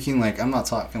I'm speaking, like, I'm not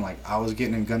talking like I was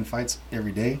getting in gunfights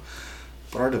every day,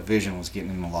 but our division was getting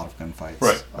in a lot of gunfights.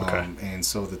 Right. Okay. And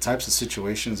so the types of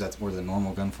situations where the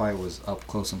normal gunfight was up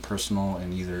close and personal,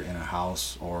 and either in a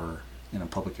house or in a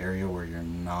public area where you're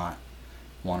not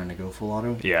wanting to go full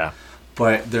auto. Yeah.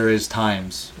 But there is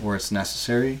times where it's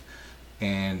necessary.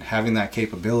 And having that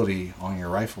capability on your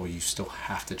rifle, you still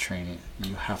have to train it.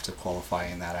 You have to qualify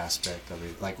in that aspect of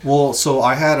it. So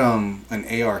I had an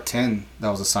AR-10 that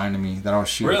was assigned to me that I was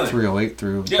shooting 308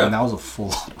 through, and that was a full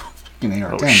fucking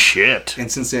AR-10. Oh shit!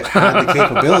 And since it had the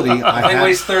capability, it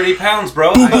weighs 30 pounds,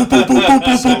 bro.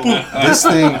 This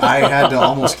thing, I had to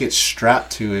almost get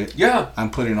strapped to it. Yeah. I'm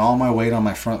putting all my weight on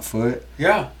my front foot.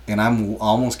 Yeah. And I'm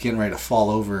almost getting ready to fall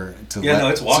over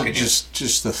it's walking just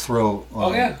to throw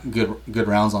good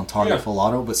rounds on target full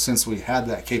auto. But since we had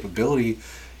that capability,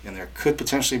 and there could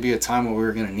potentially be a time where we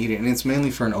were going to need it, and it's mainly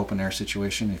for an open air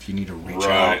situation if you need to reach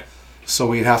out. So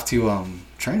we'd have to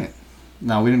train it.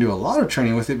 Now, we didn't do a lot of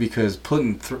training with it because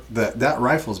putting that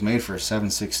rifle is made for a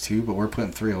 7.62, but we're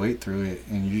putting 308 through it,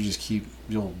 and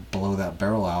you'll blow that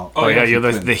barrel out. Oh yeah,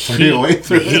 the heat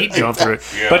going through it.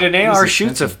 Yeah. But an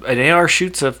AR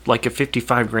shoots like a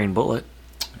 55 grain bullet.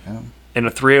 Yeah. In a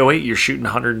 308, you're shooting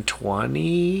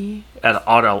 120. At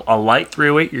a light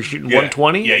 308, you're shooting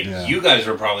 120. Yeah, you guys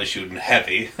were probably shooting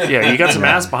heavy. Yeah, you got some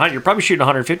ass behind. You're probably shooting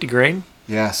 150 grain.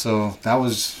 Yeah, so that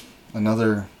was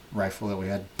another rifle that we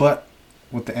had, but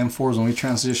with the M4s, when we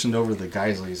transitioned over to the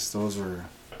Geisleys, those were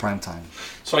prime time.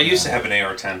 So I used to have an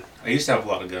AR-10. I used to have a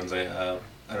lot of guns. I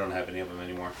don't have any of them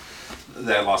anymore.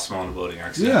 I lost them on a boating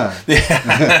accident.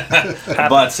 Yeah.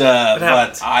 But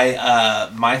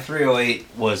my 308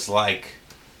 was like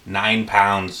 9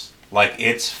 pounds. Like,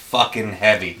 it's fucking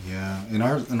heavy. Yeah. In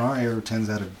our AR-10s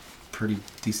had a pretty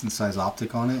decent size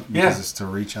optic on it because it's to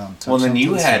reach out and touch. Well, then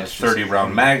you had 30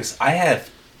 round mags. I have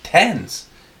 10s.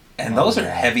 And those are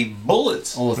heavy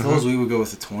bullets. Well, with those, we would go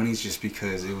with the 20s just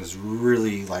because it was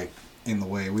really, like, in the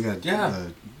way. We had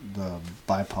the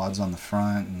bipods on the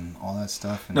front and all that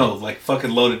stuff. And like, fucking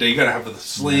loaded. You gotta have the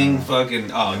sling,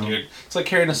 dude. It's like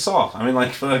carrying a saw. I mean,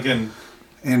 like, fucking...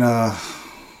 And,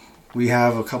 we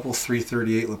have a couple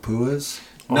 338 Lapuas.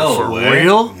 No, for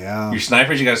real? Yeah. Your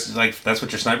snipers, you guys, like, that's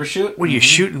what your snipers shoot? What, are you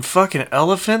shooting fucking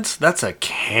elephants? That's a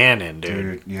cannon,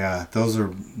 dude. Yeah, those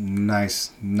are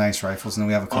nice rifles. And then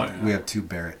we have a couple, we have 2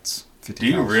 Barretts. Do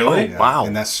you really? Oh, wow.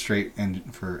 And that's straight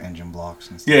for engine blocks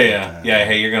and stuff. Yeah.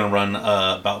 Hey, you're going to run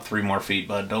about 3 more feet,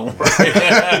 bud. Don't worry.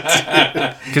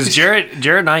 Because Jared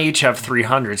and I each have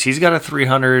 300s. He's got a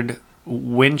 300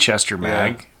 Winchester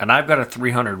mag, and I've got a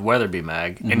 300 Weatherby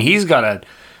mag, and he's got a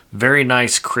very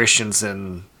nice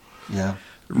Christensen. Yeah.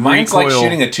 Mine's like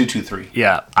shooting a 223.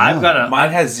 Yeah.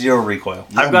 Mine has 0 recoil.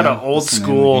 I've got an old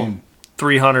school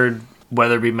 300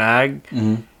 Weatherby mag.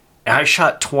 Mm-hmm. And I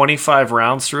shot 25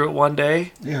 rounds through it one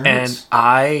day. It hurts.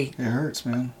 And it hurts,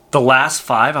 man. The last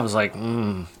 5, I was like,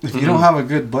 If you don't have a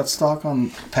good buttstock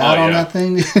pad on that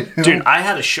thing, dude, I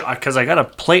had because I got a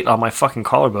plate on my fucking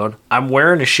collarbone. I'm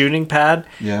wearing a shooting pad,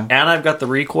 and I've got the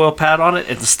recoil pad on it.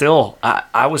 And still,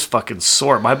 I was fucking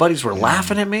sore. My buddies were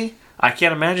laughing at me. I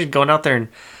can't imagine going out there and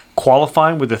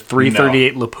qualifying with a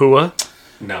 338 Lapua.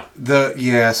 No.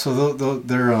 So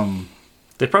they're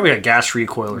they probably got gas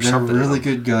recoil or something. They're really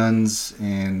good guns,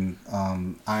 and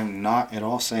I'm not at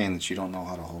all saying that you don't know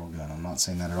how to hold a gun. I'm not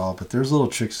saying that at all, but there's little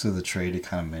tricks to the trade to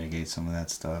kind of mitigate some of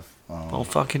that stuff. Well,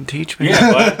 fucking teach me.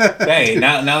 Yeah, but hey,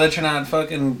 now that you're not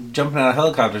fucking jumping out of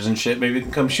helicopters and shit, maybe you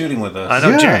can come shooting with us. I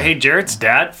know. Yeah. Jarrett's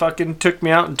dad fucking took me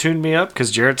out and tuned me up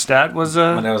because Jarrett's dad was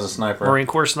my dad was a sniper, Marine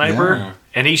Corps sniper,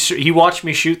 and he watched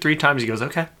me shoot 3 times. He goes,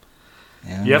 okay.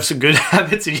 Yeah. You have some good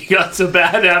habits and you got some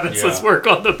bad habits. Yeah. Let's work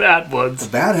on the bad ones.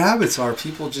 The bad habits are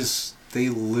people they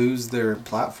lose their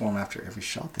platform after every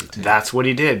shot they take. That's what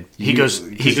he did. He goes,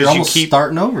 you're almost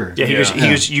starting over. Yeah, he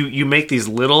goes, you make these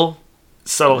little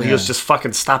subtle. He goes, just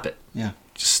fucking stop it. Yeah,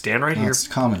 just stand right here. It's a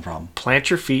common problem. Plant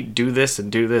your feet. Do this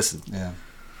and do this.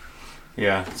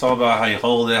 Yeah. It's all about how you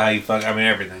hold it, how you fuck. I mean,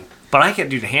 everything. But I can't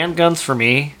do the handguns for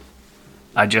me.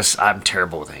 I'm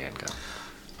terrible with a handgun.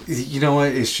 You know what?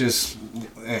 It's just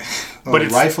a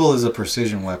rifle is a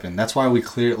precision weapon. That's why we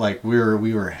clear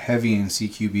we were heavy in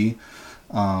CQB,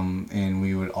 and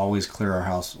we would always clear our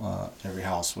house, every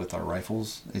house with our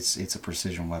rifles. It's a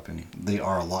precision weapon. They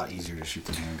are a lot easier to shoot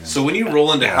than handguns. So when you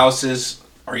roll into houses,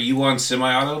 are you on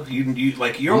semi-auto?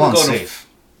 You're on safe.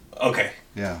 Okay.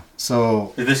 Yeah.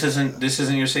 So this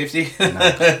isn't your safety.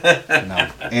 No.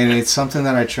 And it's something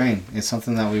that I train. It's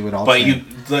something that we would all. But train.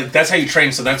 that's how you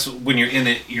train. So that's when you're in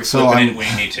it. You're flipping it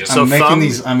when you need to.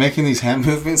 I'm making these hand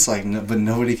movements but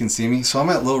nobody can see me. So I'm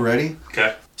at low ready.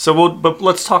 Okay. But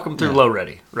let's talk them through low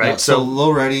ready, right? Yeah, so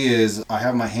low ready is I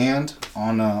have my hand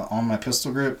on my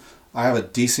pistol grip. I have a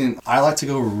decent. I like to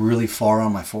go really far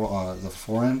on my the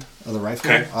forend of the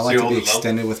rifle. Okay. I like to be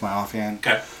extended with my offhand.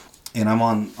 Okay. And I'm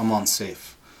on safe.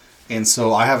 And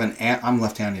so I have I'm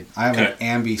left-handed. I have an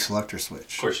ambi selector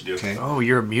switch. Of course you do. Okay. Oh,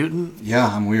 you're a mutant? Yeah,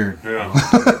 I'm weird. Yeah.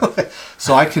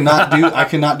 So I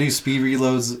cannot do speed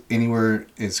reloads anywhere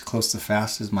as close to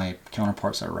fast as my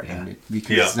counterparts that are right-handed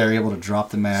because they're able to drop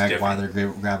the mag while they're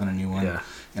grabbing a new one. Yeah.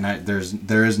 And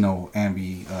there is no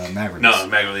ambi mag release. No,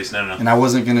 mag release. No. And I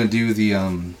wasn't gonna do the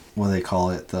what do they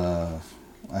call it?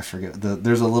 I forget.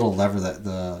 There's a little lever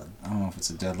that I don't know if it's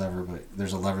a dead lever, but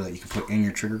there's a lever that you can put in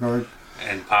your trigger guard.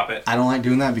 And pop it. I don't like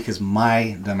doing that because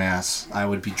my dumbass, I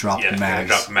would be dropping mags.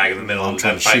 Drop the mag in the middle I'm of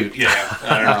trying to fight. shoot. Yeah,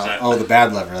 100%. The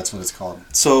bad lever, that's what it's called.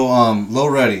 So, low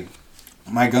ready.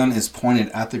 My gun is pointed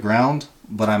at the ground,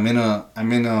 but I'm in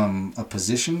a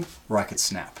position where I could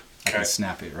snap. I can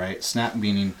snap it, right? Snap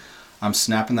meaning I'm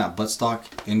snapping that buttstock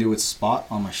into its spot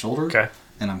on my shoulder. Okay.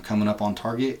 And I'm coming up on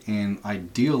target, and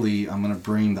ideally, I'm going to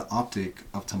bring the optic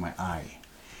up to my eye.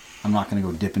 I'm not going to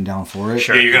go dipping down for it.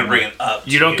 Sure. Yeah, you're going to bring it up.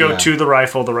 You don't go to the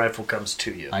rifle comes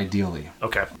to you. Ideally.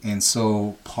 Okay. And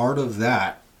so part of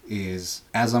that is,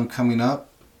 as I'm coming up,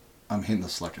 I'm hitting the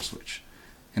selector switch.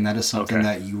 And that is something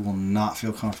that you will not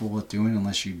feel comfortable with doing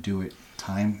unless you do it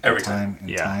time and time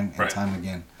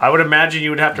again. I would imagine you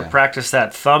would have to practice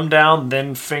that thumb down,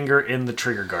 then finger in the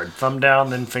trigger guard. Thumb down,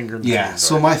 then finger in the trigger guard.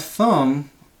 So my thumb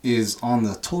is on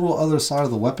the total other side of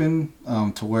the weapon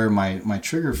to where my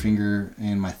trigger finger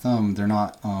and my thumb, they're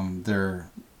not, they're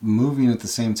moving at the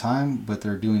same time, but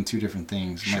they're doing two different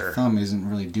things. Sure. My thumb isn't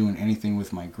really doing anything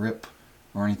with my grip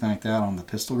or anything like that on the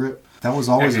pistol grip. That was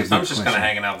always a big question. Just kind of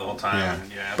hanging out the whole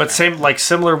time. Yeah. But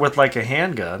similar with like a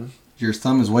handgun. Your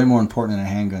thumb is way more important in a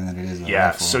handgun than it is in a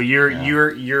rifle. So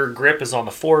your grip is on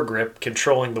the foregrip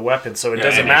controlling the weapon, so it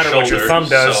doesn't matter what your thumb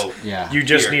does. So you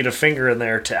just need a finger in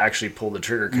there to actually pull the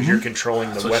trigger because you're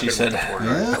controlling the weapon with the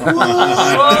foregrip.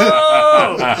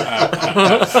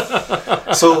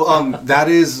 So that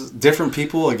is different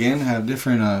people again have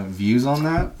different views on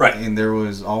that, right? And there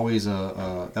was always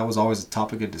that was always a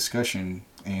topic of discussion,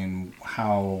 and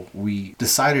how we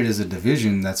decided as a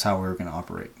division that's how we were going to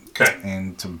operate. Okay.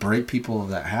 And to break people of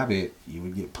that habit, you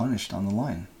would get punished on the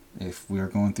line. If we were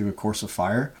going through a course of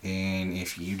fire, and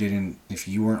if you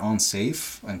weren't on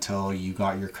safe until you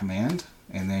got your command,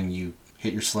 and then you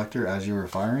hit your selector as you were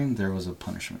firing, there was a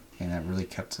punishment, and that really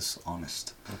kept us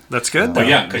honest. That's good. But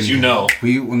because we'd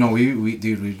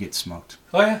get smoked.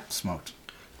 Oh yeah, smoked.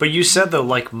 But you said though,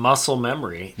 like muscle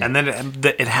memory, and then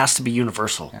it has to be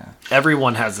universal. Yeah.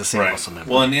 Everyone has the same muscle memory.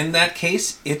 Well, and in that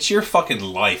case, it's your fucking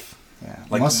life. Yeah,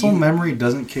 like muscle memory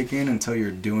doesn't kick in until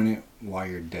you're doing it while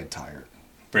you're dead tired.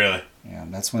 Really? Yeah,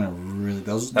 that's when it really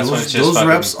those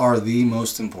reps are the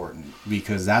most important,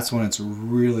 because that's when it's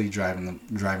really driving it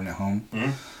home.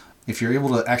 Mm-hmm. If you're able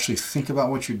to actually think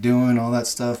about what you're doing, all that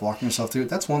stuff, walking yourself through it,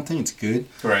 that's one thing. It's good.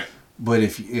 Right. But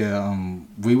if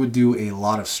we would do a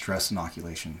lot of stress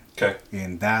inoculation. Okay.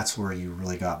 And that's where you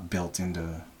really got built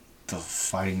into the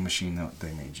fighting machine that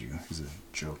they made you. Is a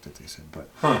joke that they said, but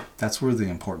that's where the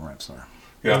important reps are.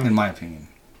 Yeah. In my opinion,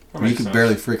 you can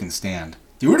barely freaking stand.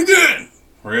 Do it again.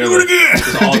 Really? Do it again.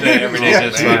 Just all day, every day.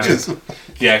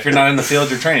 If you're not in the field,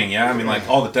 you're training. Yeah, I mean, like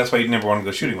that's why you never want to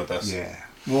go shooting with us. Yeah.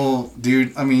 Well,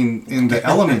 dude, I mean, in the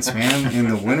elements, man, in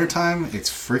the wintertime, it's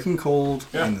freaking cold.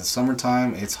 Yeah. In the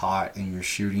summertime, it's hot, and you're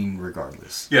shooting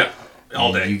regardless. Yeah.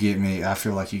 All day. I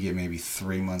feel like you get maybe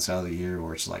 3 months out of the year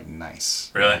where it's like nice.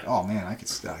 Really? Like, oh man, I could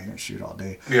sit out here and shoot all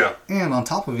day. Yeah. And on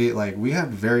top of it, like, we had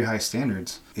very high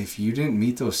standards. If you didn't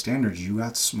meet those standards, you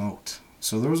got smoked.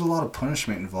 So there was a lot of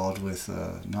punishment involved with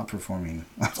not performing.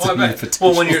 Well, I bet.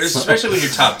 Well, especially when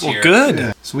you're top tier. Well, good.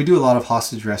 Yeah. So we do a lot of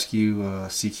hostage rescue,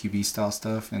 CQB style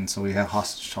stuff, and so we have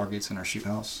hostage targets in our shoot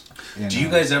house. And, do you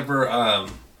guys ever?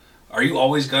 Are you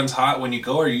always guns hot when you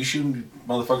go? Or are you shooting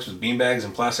motherfuckers with beanbags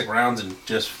and plastic rounds and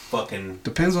just fucking?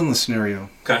 Depends on the scenario.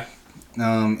 Okay.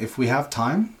 If we have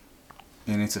time,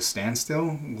 and it's a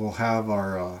standstill, we'll have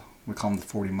our we call them the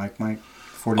 40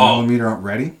 millimeter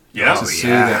ready. Yeah. To say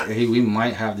that, hey, we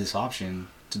might have this option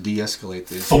to de-escalate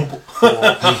this. Oh, fuck.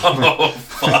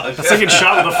 That's like a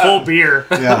shot with a full beer.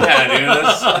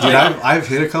 Yeah, dude. I've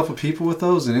hit a couple people with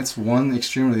those, and it's one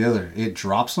extreme or the other. It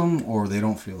drops them, or they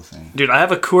don't feel a thing. Dude, I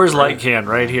have a Coors Light can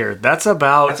right here. That's a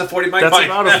 40 mic. That's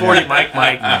about a 40 mic.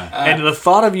 And the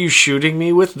thought of you shooting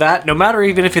me with that, no matter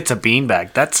even if it's a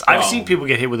beanbag, I've seen people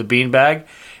get hit with a beanbag,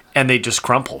 and they just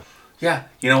crumple. Yeah,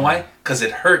 you know why? Because it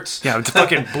hurts. Yeah, it's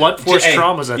fucking blunt force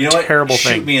trauma is a terrible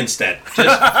thing. Shoot me instead.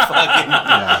 Just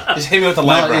fucking, just hit me with a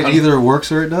light round. It either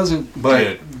works or it doesn't.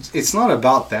 But it's not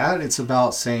about that. It's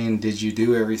about saying, did you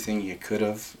do everything you could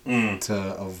have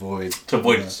to avoid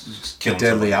killing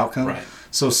deadly outcome? Right.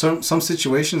 So some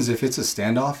situations, if it's a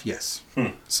standoff, yes,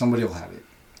 somebody will have it,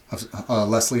 a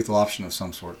less lethal option of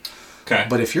some sort. Okay.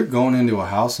 But if you're going into a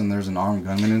house and there's an armed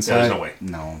gunman inside, there's no way.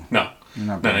 No.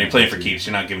 You're playing for keeps.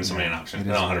 You're not giving somebody an option.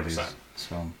 No, 100%.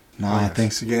 So,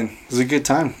 thanks again. It was a good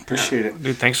time. Appreciate it.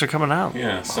 Dude, thanks for coming out.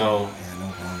 Yeah, so...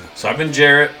 no problem. So I've been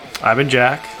Jarrett. I've been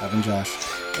Jack. I've been Josh.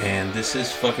 And this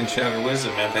is fucking Shattered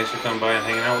Wisdom, man. Thanks for coming by and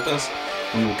hanging out with us.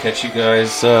 We will catch you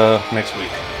guys next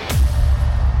week.